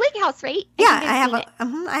it's at your lake house, right? Yeah, I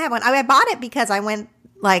have one. I bought it because I went,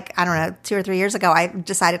 2 or 3 years ago, I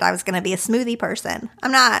decided I was going to be a smoothie person.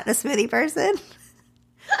 I'm not a smoothie person.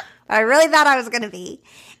 I really thought I was going to be.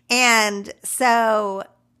 And so,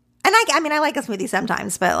 and I like a smoothie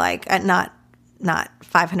sometimes, but not $500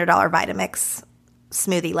 Vitamix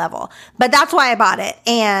smoothie level. But that's why I bought it.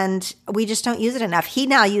 And we just don't use it enough. He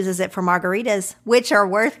now uses it for margaritas, which are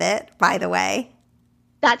worth it, by the way.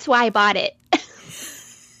 That's why I bought it.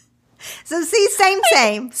 So see,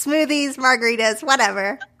 same. Smoothies, margaritas,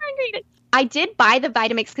 whatever. Margaritas. I did buy the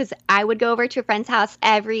Vitamix because I would go over to a friend's house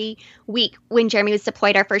every week when Jeremy was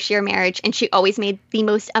deployed our first year of marriage, and she always made the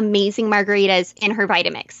most amazing margaritas in her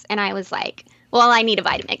Vitamix. And I was like, well, I need a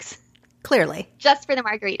Vitamix. Clearly. Just for the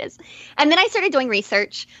margaritas. And then I started doing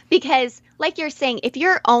research because, like you're saying, if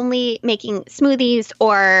you're only making smoothies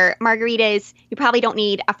or margaritas, you probably don't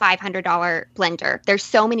need a $500 blender. There's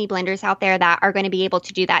so many blenders out there that are going to be able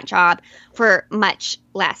to do that job for much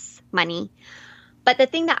less money. But the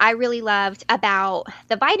thing that I really loved about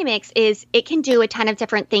the Vitamix is it can do a ton of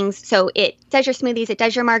different things. So it does your smoothies, it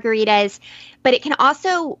does your margaritas, but it can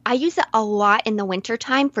also, I use it a lot in the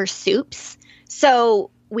wintertime for soups.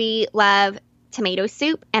 So we love tomato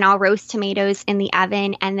soup, and I'll roast tomatoes in the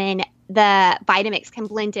oven and then the Vitamix can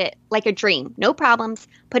blend it like a dream. No problems.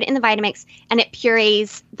 Put it in the Vitamix and it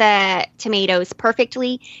purees the tomatoes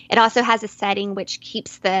perfectly. It also has a setting which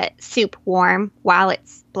keeps the soup warm while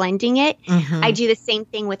it's blending it. Mm-hmm. I do the same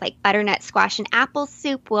thing with like butternut squash and apple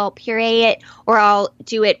soup. We'll puree it, or I'll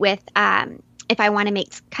do it with if I want to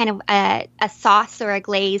make kind of a sauce or a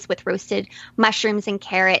glaze with roasted mushrooms and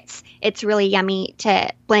carrots. It's really yummy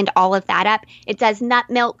to blend all of that up. It does nut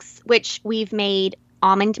milks, which we've made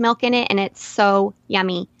almond milk in it, and it's so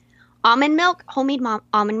yummy. Almond milk, homemade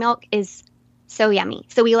almond milk is so yummy.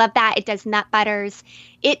 So we love that. It does nut butters.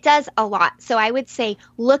 It does a lot. So I would say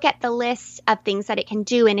look at the list of things that it can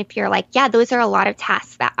do. And if you're like, yeah, those are a lot of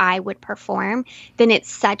tasks that I would perform, then it's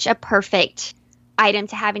such a perfect item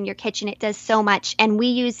to have in your kitchen. It does so much. And we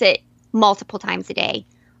use it multiple times a day,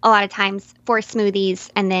 a lot of times for smoothies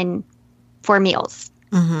and then for meals.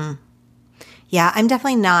 Mm-hmm. Yeah, I'm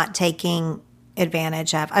definitely not taking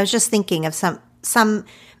advantage of. I was just thinking of some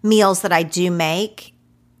meals that I do make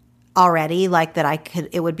already, like that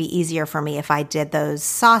it would be easier for me if I did those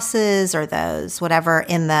sauces or those whatever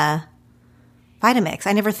in the Vitamix.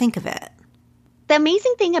 I never think of it. The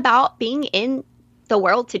amazing thing about being in the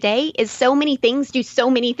world today is so many things do so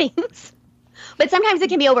many things, but sometimes it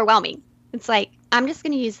can be overwhelming. It's like, I'm just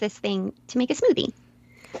going to use this thing to make a smoothie.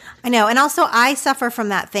 I know. And also I suffer from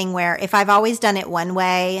that thing where if I've always done it one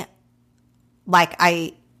way, like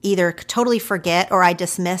I either totally forget or I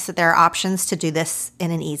dismiss that there are options to do this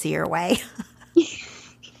in an easier way.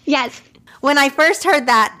 Yes. When I first heard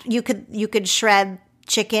that you could shred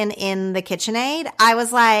chicken in the KitchenAid, I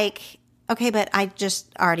was like, okay, but I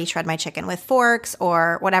just already shred my chicken with forks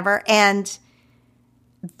or whatever. And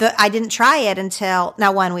I didn't try it until,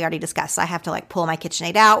 now one, we already discussed, I have to like pull my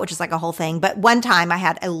KitchenAid out, which is like a whole thing. But one time I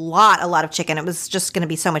had a lot of chicken. It was just going to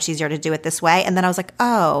be so much easier to do it this way. And then I was like,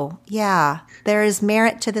 oh yeah, there is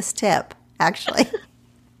merit to this tip, actually.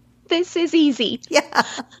 This is easy. Yeah.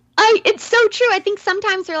 It's so true. I think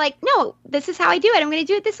sometimes they're like, no, this is how I do it. I'm going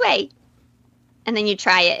to do it this way. And then you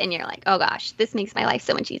try it and you're like, oh gosh, this makes my life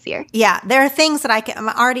so much easier. Yeah. There are things that I'm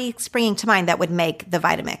already springing to mind that would make the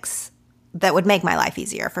Vitamix, that would make my life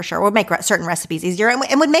easier for sure. Would make certain recipes easier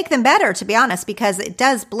and would make them better, to be honest, because it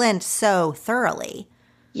does blend so thoroughly.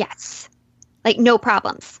 Yes. Like no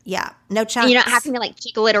problems. Yeah. No chunks. And you're not having to like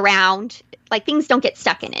jiggle it around. Like things don't get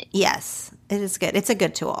stuck in it. Yes. It is good. It's a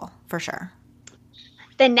good tool for sure.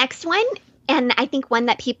 The next one, and I think one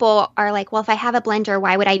that people are like, well, if I have a blender,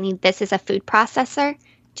 why would I need this as a food processor?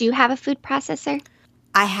 Do you have a food processor?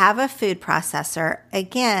 I have a food processor.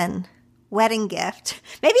 Again, wedding gift.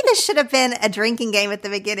 Maybe this should have been a drinking game at the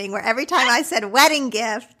beginning where every time I said wedding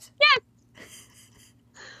gift. Yes.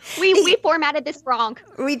 We formatted this wrong.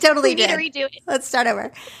 We totally did. We need to redo it. Let's start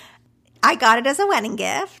over. I got it as a wedding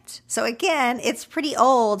gift. So again, it's pretty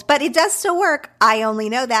old, but it does still work. I only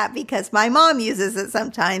know that because my mom uses it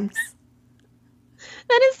sometimes.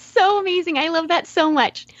 That is so amazing. I love that so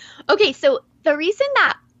much. Okay, so the reason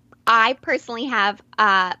that I personally have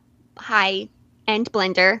a high-end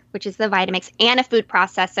blender, which is the Vitamix, and a food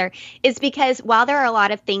processor is because while there are a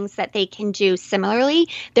lot of things that they can do similarly,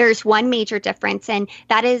 there's one major difference, and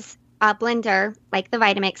that is a blender, like the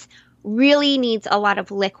Vitamix, really needs a lot of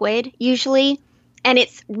liquid usually, and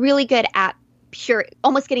it's really good at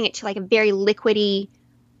almost getting it to like a very liquidy,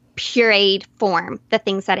 pureed form, the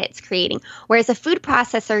things that it's creating. Whereas a food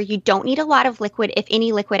processor, you don't need a lot of liquid, if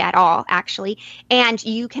any liquid at all, actually, and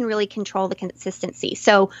you can really control the consistency.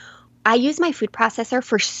 So I use my food processor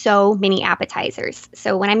for so many appetizers.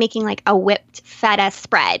 So when I'm making like a whipped feta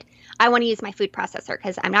spread, I want to use my food processor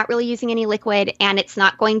because I'm not really using any liquid and it's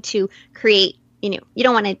not going to create, you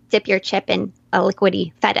don't want to dip your chip in a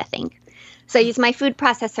liquidy feta thing. So I use my food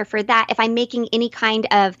processor for that. If I'm making any kind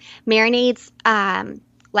of marinades,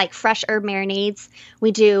 like fresh herb marinades,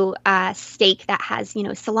 we do a steak that has,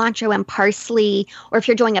 cilantro and parsley, or if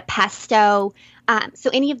you're doing a pesto. So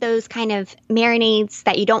any of those kind of marinades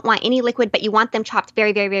that you don't want any liquid, but you want them chopped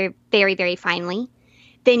very, very, very, very, very finely,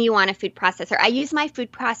 then you want a food processor. I use my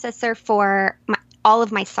food processor for all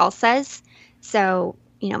of my salsas. So,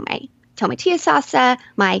 my tomatillo salsa,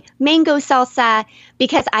 my mango salsa,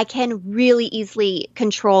 because I can really easily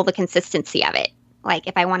control the consistency of it. Like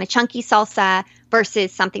if I want a chunky salsa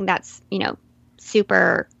versus something that's,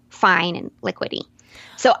 super fine and liquidy.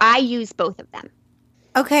 So I use both of them.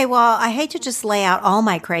 Okay, well, I hate to just lay out all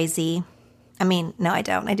my crazy. I mean, no, I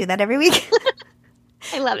don't. I do that every week.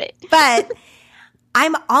 I love it. But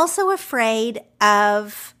I'm also afraid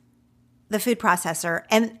of the food processor.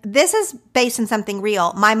 And this is based on something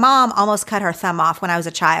real. My mom almost cut her thumb off when I was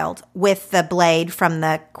a child with the blade from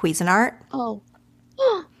the Cuisinart. Oh.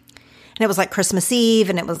 And it was like Christmas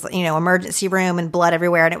Eve, and it was, emergency room and blood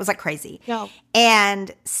everywhere, and it was like crazy. No.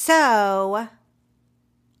 And so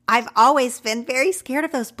I've always been very scared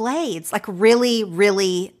of those blades, like really,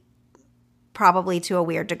 really, probably to a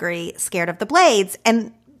weird degree, scared of the blades.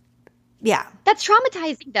 And yeah. That's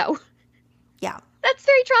traumatizing, though. Yeah. That's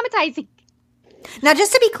very traumatizing. Now,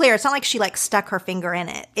 just to be clear, it's not like she like stuck her finger in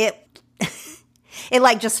it. It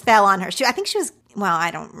like just fell on her. I think she was, well,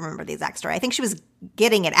 I don't remember the exact story. I think she was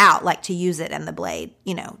getting it out, like to use it in the blade,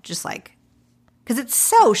 just like, because it's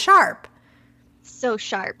so sharp. So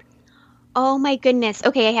sharp. Oh my goodness.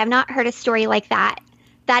 Okay, I have not heard a story like that.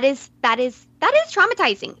 That is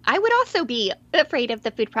traumatizing. I would also be afraid of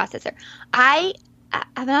the food processor. I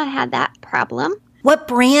have not had that problem. What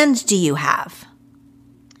brand do you have?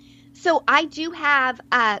 So I do have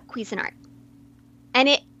Cuisinart, and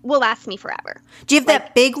it will last me forever. Do you have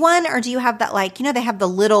that big one, or do you have that they have the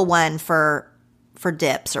little one for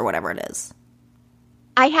dips or whatever it is?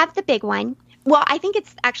 I have the big one. Well, I think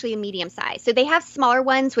it's actually a medium size. So they have smaller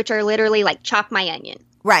ones, which are literally like chop my onion.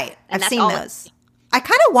 Right. I've seen those. I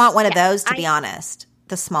kind of want one of those, to be honest.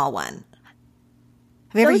 The small one.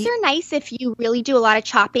 Those are nice if you really do a lot of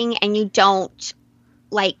chopping and you don't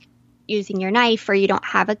like using your knife, or you don't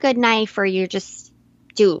have a good knife, or you just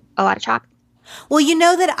do a lot of chopping. Well, you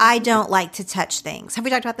know that I don't like to touch things. Have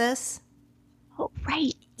we talked about this? Oh,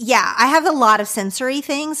 right. Yeah. I have a lot of sensory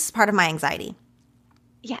things, part of my anxiety.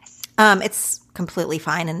 Yes. It's completely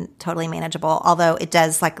fine and totally manageable, although it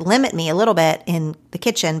does like limit me a little bit in the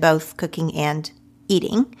kitchen, both cooking and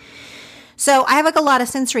eating. So I have like a lot of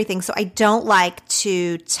sensory things. So I don't like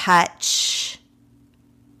to touch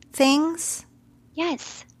things.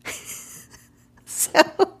 Yes. So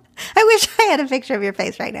I wish I had a picture of your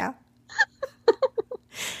face right now.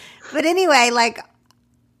 But anyway, like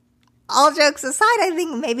all jokes aside, I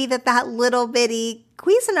think maybe that little bitty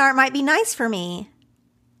Cuisinart might be nice for me.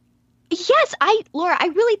 Yes, Laura, I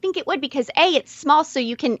really think it would, because A, it's small, so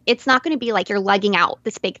it's not going to be like you're lugging out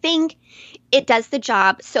this big thing. It does the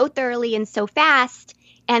job so thoroughly and so fast,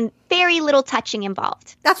 and very little touching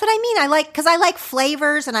involved. That's what I mean. Because I like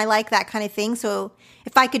flavors and I like that kind of thing. So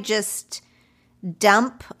if I could just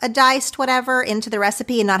dump a diced whatever into the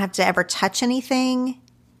recipe and not have to ever touch anything,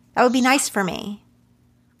 that would be nice for me.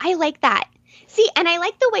 I like that. See, and I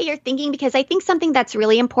like the way you're thinking, because I think something that's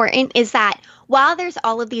really important is that while there's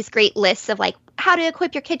all of these great lists of like how to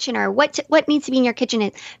equip your kitchen or what needs to be in your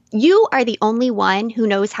kitchen, you are the only one who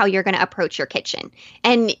knows how you're going to approach your kitchen.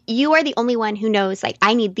 And you are the only one who knows, like,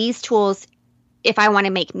 I need these tools if I want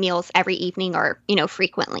to make meals every evening or,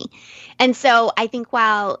 frequently. And so I think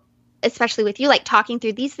especially with you, like talking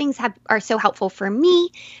through these things are so helpful for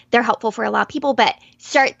me. They're helpful for a lot of people, but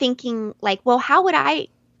start thinking like, well, how would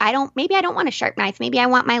maybe I don't want a sharp knife. Maybe I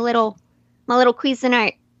want my little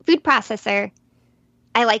Cuisinart food processor.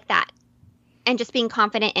 I like that. And just being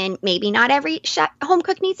confident in maybe not every home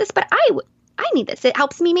cook needs this, but I need this. It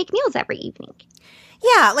helps me make meals every evening.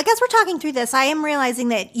 Yeah. Like as we're talking through this, I am realizing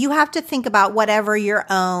that you have to think about whatever your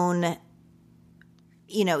own,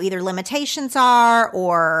 either limitations are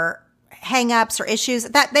or hang-ups or issues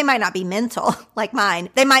that they might not be mental like mine.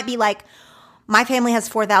 They might be like, my family has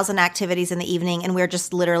 4,000 activities in the evening, and we're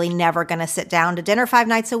just literally never going to sit down to dinner 5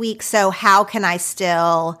 nights a week. So how can I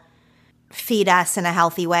still feed us in a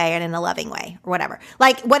healthy way and in a loving way or whatever?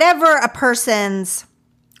 Like whatever a person's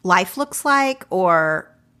life looks like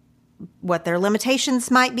or what their limitations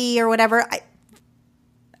might be or whatever,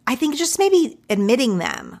 I think just maybe admitting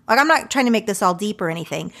them. Like I'm not trying to make this all deep or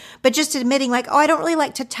anything, but just admitting like, oh, I don't really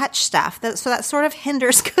like to touch stuff. So that sort of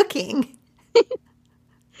hinders cooking.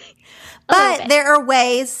 But there are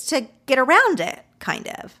ways to get around it, kind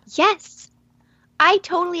of. Yes, I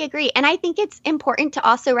totally agree. And I think it's important to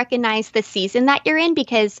also recognize the season that you're in,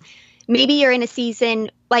 because maybe you're in a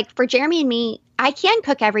season, like for Jeremy and me, I can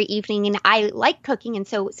cook every evening and I like cooking. And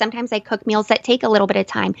so sometimes I cook meals that take a little bit of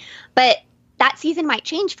time. But that season might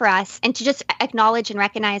change for us, and to just acknowledge and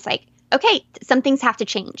recognize like, okay, some things have to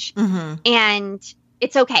change. Mm-hmm. And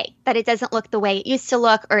it's okay that it doesn't look the way it used to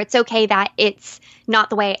look, or it's okay that it's not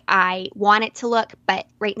the way I want it to look. But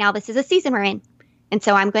right now, this is a season we're in. And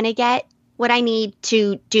so I'm going to get what I need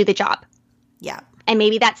to do the job. Yeah. And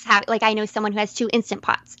maybe that's how, like, I know someone who has 2 Instant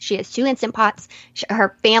Pots. She has 2 Instant Pots.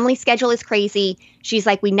 Her family schedule is crazy. She's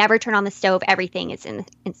like, we never turn on the stove. Everything is in.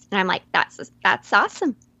 And I'm like, that's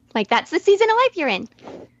awesome. Like, that's the season of life you're in.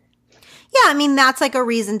 Yeah, I mean, that's like a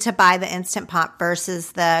reason to buy the Instant Pot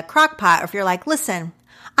versus the crock pot. If you're like, listen,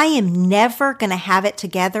 I am never going to have it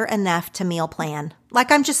together enough to meal plan. Like,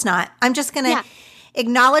 I'm just not. I'm just going to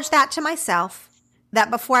acknowledge that to myself, that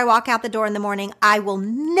before I walk out the door in the morning, I will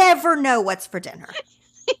never know what's for dinner.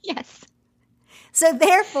 Yes. So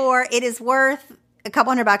therefore, it is worth a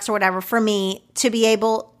couple $100 or whatever for me to be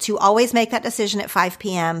able to always make that decision at 5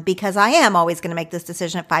 p.m. because I am always going to make this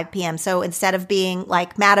decision at 5 p.m. So instead of being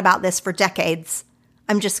like mad about this for decades,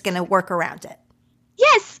 I'm just going to work around it.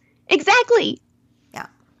 Yes, exactly. Yeah.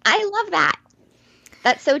 I love that.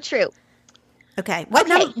 That's so true. Okay.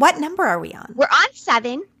 What number are we on? We're on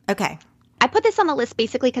 7. Okay. I put this on the list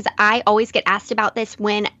basically because I always get asked about this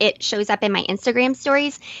when it shows up in my Instagram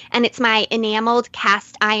stories, and it's my enameled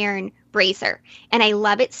cast iron brazier, and I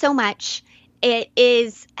love it so much. It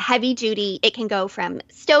is heavy duty. It can go from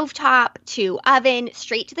stovetop to oven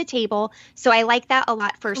straight to the table, so I like that a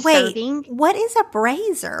lot for serving. What is a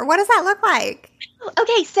brazier? What does that look like?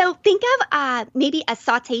 Okay, so think of maybe a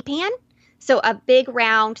saute pan. So a big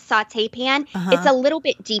round saute pan. It's a little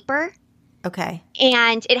bit deeper. Okay.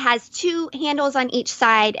 And it has 2 handles on each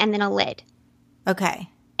side and then a lid. Okay.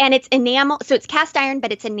 And it's enamel. So it's cast iron,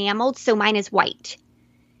 but it's enameled. So mine is white.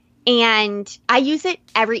 And I use it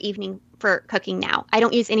every evening for cooking now. I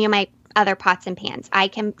don't use any of my other pots and pans. I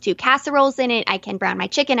can do casseroles in it. I can brown my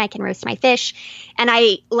chicken. I can roast my fish. And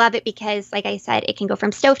I love it because, like I said, it can go from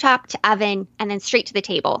stovetop to oven and then straight to the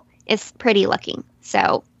table. It's pretty looking.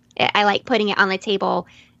 So I like putting it on the table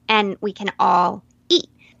and we can all eat.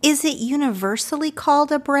 Is it universally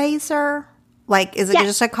called a brazier? Like, is it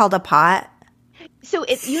just called a pot? So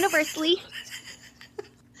it's universally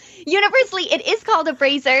it is called a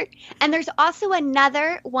brazier. And there's also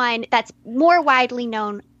another one that's more widely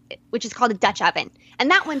known, which is called a Dutch oven. And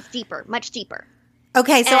that one's deeper, much deeper.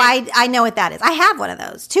 Okay, so I know what that is. I have one of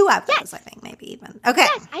those. 2 of those, I think, maybe even. Okay.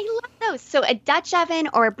 Yes, I love those. So a Dutch oven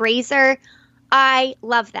or a brazier, I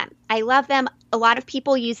love them. I love them. A lot of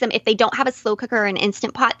people use them if they don't have a slow cooker or an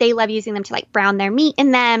Instant Pot. They love using them to like brown their meat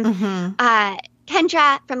in them. Mm-hmm.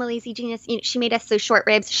 Kendra from The Lazy Genius, she made us those short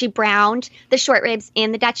ribs. She browned the short ribs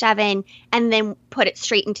in the Dutch oven and then put it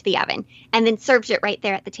straight into the oven and then served it right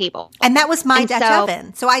there at the table. And that was my Dutch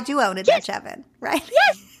oven. So I do own a Dutch oven, right?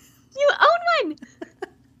 Yes, you own one.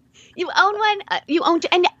 You own one.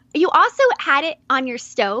 And you also had it on your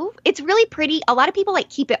stove. It's really pretty. A lot of people like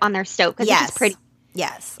keep it on their stove because it's just pretty.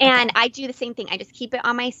 Yes. And I do the same thing. I just keep it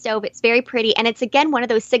on my stove. It's very pretty. And it's, again, one of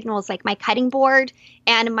those signals, like my cutting board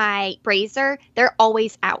and my brazier, they're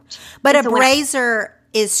always out. But a brazier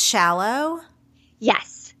is shallow?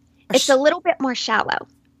 Yes. It's a little bit more shallow.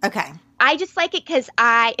 Okay. I just like it because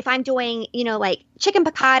if I'm doing, like chicken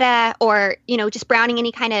piccata or, just browning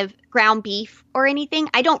any kind of ground beef or anything,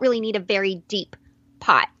 I don't really need a very deep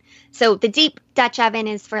pot. So the deep Dutch oven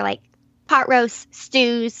is for like pot roasts,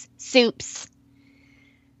 stews, soups,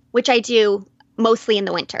 which I do mostly in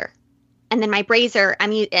the winter. And then my brazier,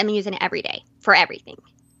 I'm using it every day for everything.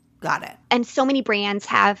 Got it. And so many brands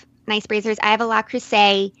have nice braziers. I have a La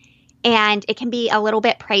Creuset, and it can be a little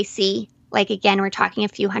bit pricey. Like, again, we're talking a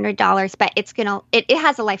few $100s, but it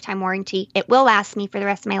has a lifetime warranty. It will last me for the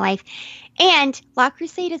rest of my life. And La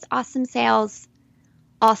Creuset does awesome sales.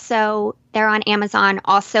 Also, they're on Amazon.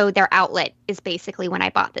 Also, their outlet is basically when I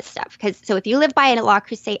bought this stuff. So if you live by a La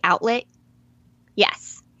Creuset outlet,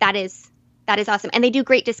 yes. That is awesome. And they do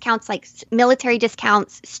great discounts, like military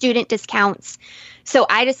discounts, student discounts. So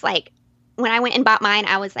I just when I went and bought mine,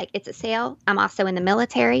 I was like, it's a sale. I'm also in the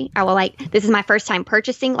military. This is my first time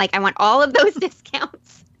purchasing. I want all of those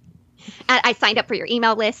discounts. And I signed up for your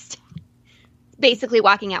email list. Basically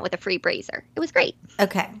walking out with a free brazier. It was great.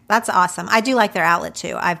 Okay. That's awesome. I do like their outlet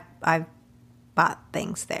too. I've bought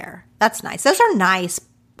things there. That's nice. Those are nice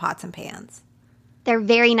pots and pans. They're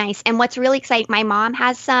very nice. And what's really exciting, my mom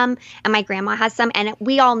has some and my grandma has some, and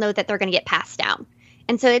we all know that they're going to get passed down.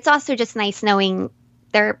 And so it's also just nice knowing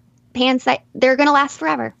they're pans that they're going to last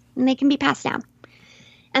forever and they can be passed down.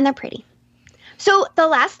 And they're pretty. So the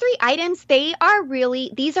last 3 items,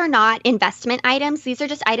 these are not investment items. These are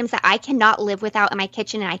just items that I cannot live without in my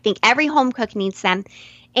kitchen. And I think every home cook needs them.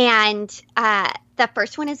 And the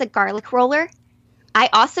first one is a garlic roller. I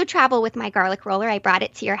also travel with my garlic roller. I brought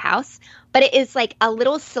it to your house, but it is like a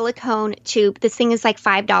little silicone tube. This thing is like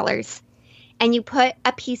 $5. And you put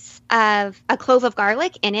a clove of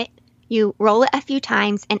garlic in it. You roll it a few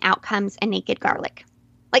times and out comes a naked garlic,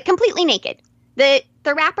 like completely naked. The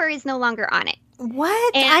wrapper is no longer on it.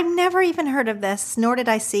 What? And I've never even heard of this, nor did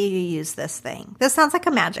I see you use this thing. This sounds like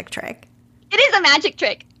a magic trick. It is a magic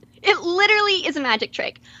trick. It literally is a magic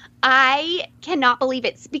trick. I cannot believe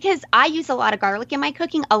it because I use a lot of garlic in my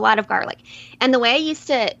cooking, a lot of garlic. And the way I used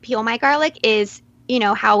to peel my garlic is,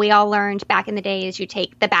 how we all learned back in the day is you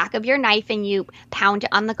take the back of your knife and you pound it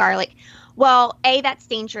on the garlic. Well, A, that's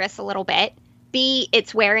dangerous a little bit. B,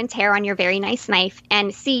 it's wear and tear on your very nice knife.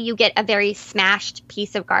 And C, you get a very smashed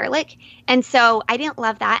piece of garlic. And so I didn't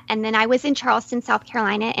love that. And then I was in Charleston, South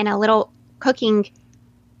Carolina in a little cooking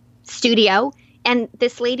studio. And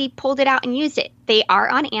this lady pulled it out and used it. They are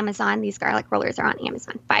on Amazon. These garlic rollers are on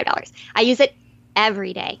Amazon, $5. I use it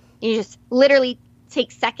every day. You just literally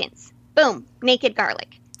take seconds. Boom, naked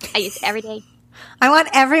garlic. I use it every day. I want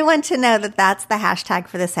everyone to know that that's the hashtag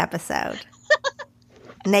for this episode.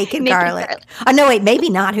 Naked garlic. Oh, no, wait, maybe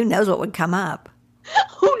not. Who knows what would come up?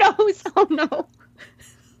 Who knows? Oh, no.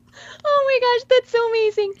 Oh, my gosh, that's so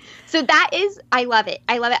amazing. So that is, I love it.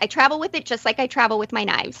 I love it. I travel with it just like I travel with my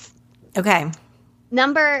knives. Okay.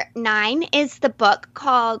 Number 9 is the book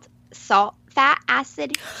called Salt, Fat,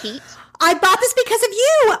 Acid, Heat. I bought this because of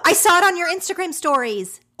you. I saw it on your Instagram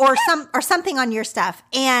stories or something on your stuff.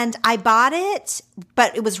 And I bought it,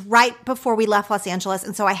 but it was right before we left Los Angeles.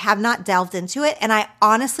 And so I have not delved into it. And I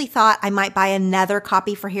honestly thought I might buy another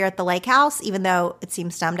copy for here at the lake house, even though it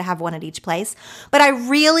seems dumb to have one at each place. But I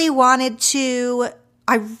really want to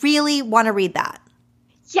read that.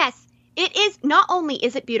 Yes, it is. Not only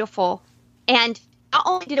is it beautiful, and not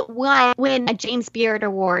only did it win a James Beard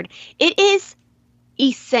Award, it is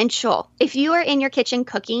essential. If you are in your kitchen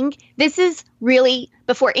cooking, this is really,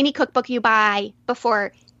 before any cookbook you buy,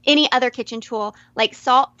 before any other kitchen tool, like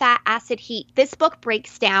salt, fat, acid, heat, this book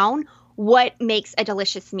breaks down what makes a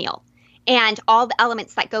delicious meal and all the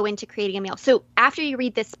elements that go into creating a meal. So after you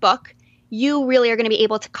read this book, you really are going to be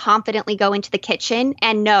able to confidently go into the kitchen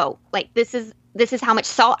and know, like, this is how much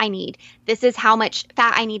salt I need. This is how much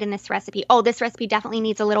fat I need in this recipe. Oh, this recipe definitely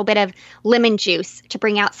needs a little bit of lemon juice to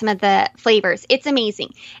bring out some of the flavors. It's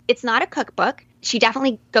amazing. It's not a cookbook. She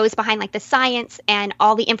definitely goes behind like the science and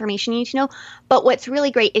all the information you need to know. But what's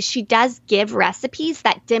really great is she does give recipes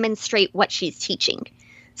that demonstrate what she's teaching.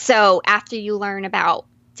 So after you learn about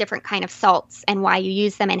different kind of salts and why you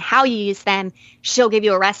use them and how you use them, she'll give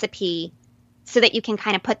you a recipe so that you can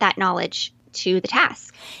kind of put that knowledge to the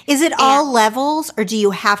task. Is it all levels, or do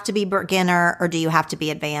you have to be beginner, or do you have to be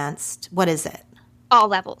advanced? What is it? All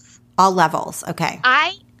levels. All levels. Okay.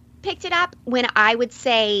 I picked it up when I would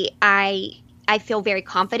say I feel very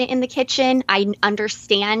confident in the kitchen. I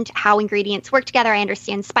understand how ingredients work together. I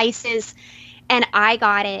understand spices, and I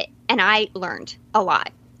got it, and I learned a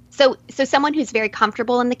lot. So someone who's very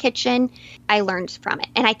comfortable in the kitchen, I learned from it.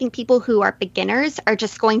 And I think people who are beginners are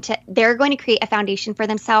just they're going to create a foundation for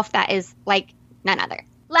themselves that is like none other.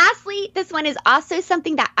 Lastly, this one is also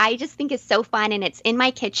something that I just think is so fun, and it's in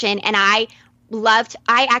my kitchen. And I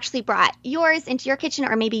actually brought yours into your kitchen,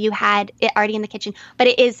 or maybe you had it already in the kitchen, but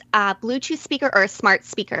it is a Bluetooth speaker or a smart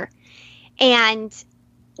speaker. And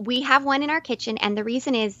we have one in our kitchen, and the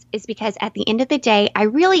reason is because at the end of the day, I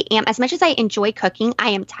really am, as much as I enjoy cooking,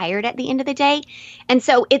 I am tired at the end of the day. And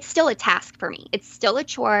so it's still a task for me. It's still a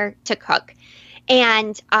chore to cook.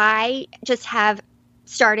 And I just have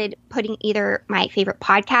started putting either my favorite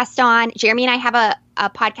podcast on. Jeremy and I have a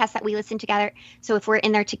podcast that we listen together. So if we're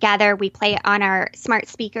in there together, we play it on our smart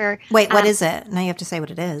speaker. Wait, what is it? Now you have to say what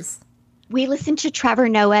it is. We listen to Trevor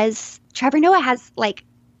Noah has like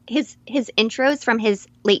his intros from his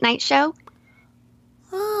late night show.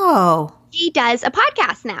 Oh. He does a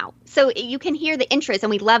podcast now. So you can hear the intros, and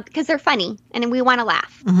we love, because they're funny and we want to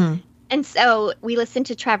laugh. Mm-hmm. And so we listen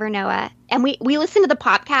to Trevor Noah, and we listen to the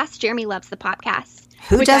podcast. Jeremy loves the podcast.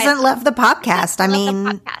 Who doesn't love the podcast?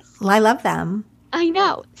 I love them. I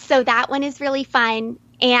know. So that one is really fun.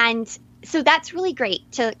 And so that's really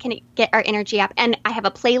great to kind of get our energy up. And I have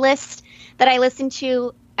a playlist that I listen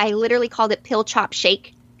to. I literally called it Pill Chop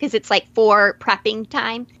Shake, because it's like for prepping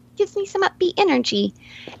time. Gives me some upbeat energy.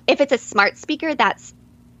 If it's a smart speaker, that's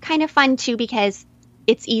kind of fun too, because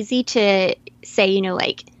it's easy to say,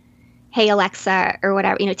 like, hey, Alexa, or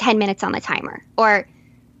whatever, 10 minutes on the timer. Or,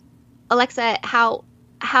 Alexa,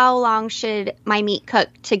 how long should my meat cook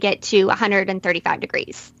to get to 135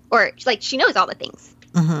 degrees? Or, like, she knows all the things,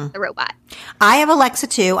 the robot. I have Alexa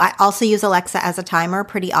too. I also use Alexa as a timer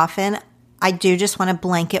pretty often. I do just want to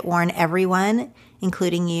blanket warn everyone,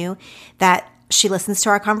 including you, that she listens to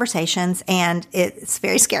our conversations, and it's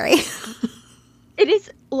very scary. It is,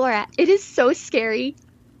 Laura, it is so scary.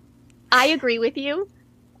 I agree with you.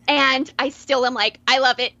 And I still am like, I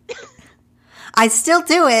love it. I still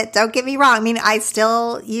do it. Don't get me wrong. I mean, I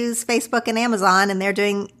still use Facebook and Amazon, and they're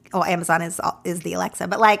doing, Amazon is the Alexa,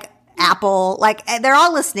 but like Apple, like they're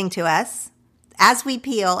all listening to us. As we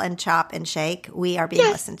peel and chop and shake, we are being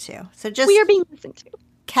listened to. So we are being listened to.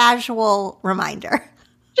 Casual reminder.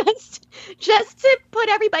 Just to put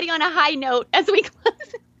everybody on a high note as we close.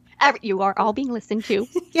 You are all being listened to.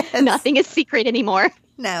 Yes. Nothing is secret anymore.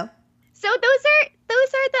 No. So those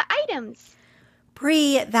are the items.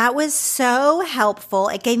 Bri, that was so helpful.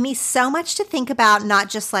 It gave me so much to think about, not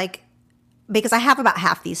just like, because I have about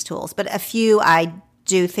half these tools, but a few I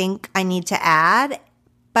do think I need to add,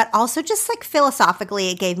 but also just like philosophically,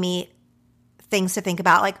 it gave me things to think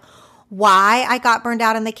about, like why I got burned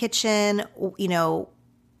out in the kitchen, you know,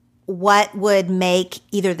 what would make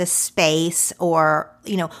either the space or,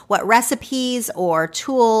 you know, what recipes or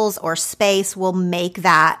tools or space will make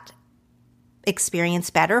that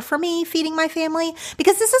experience better for me feeding my family,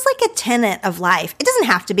 because this is like a tenet of life. It doesn't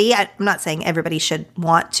have to be. I'm not saying everybody should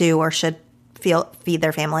want to or should feed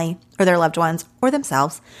their family or their loved ones or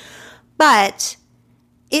themselves, but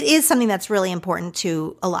it is something that's really important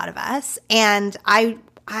to a lot of us. And I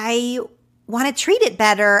want to treat it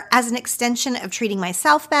better as an extension of treating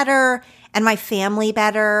myself better and my family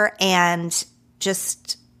better, and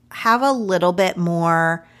just have a little bit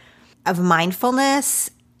more of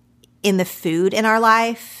mindfulness in the food in our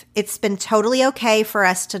life. It's been totally okay for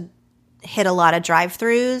us to hit a lot of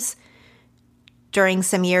drive-thrus during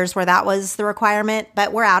some years where that was the requirement,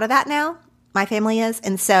 but we're out of that now. My family is.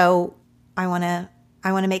 And so I want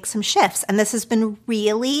to make some shifts. And this has been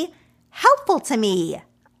really helpful to me.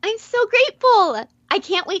 I'm so grateful. I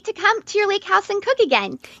can't wait to come to your lake house and cook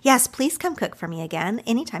again. Yes, please come cook for me again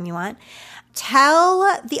anytime you want.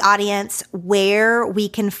 Tell the audience where we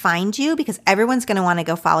can find you, because everyone's going to want to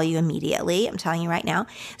go follow you immediately. I'm telling you right now.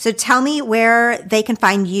 So tell me where they can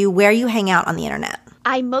find you, where you hang out on the internet.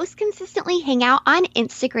 I most consistently hang out on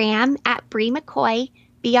Instagram at Bri McKoy,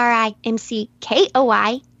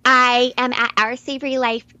 BriMcKoy. I am at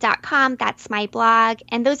oursavorylife.com. That's my blog.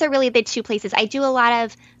 And those are really the two places. I do a lot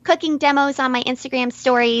of cooking demos on my Instagram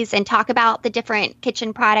stories and talk about the different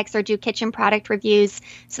kitchen products or do kitchen product reviews.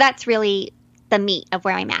 So that's really the meat of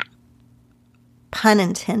where I'm at. Pun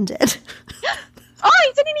intended. Oh,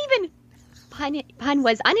 I didn't even... Pun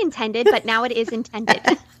was unintended, but now it is intended.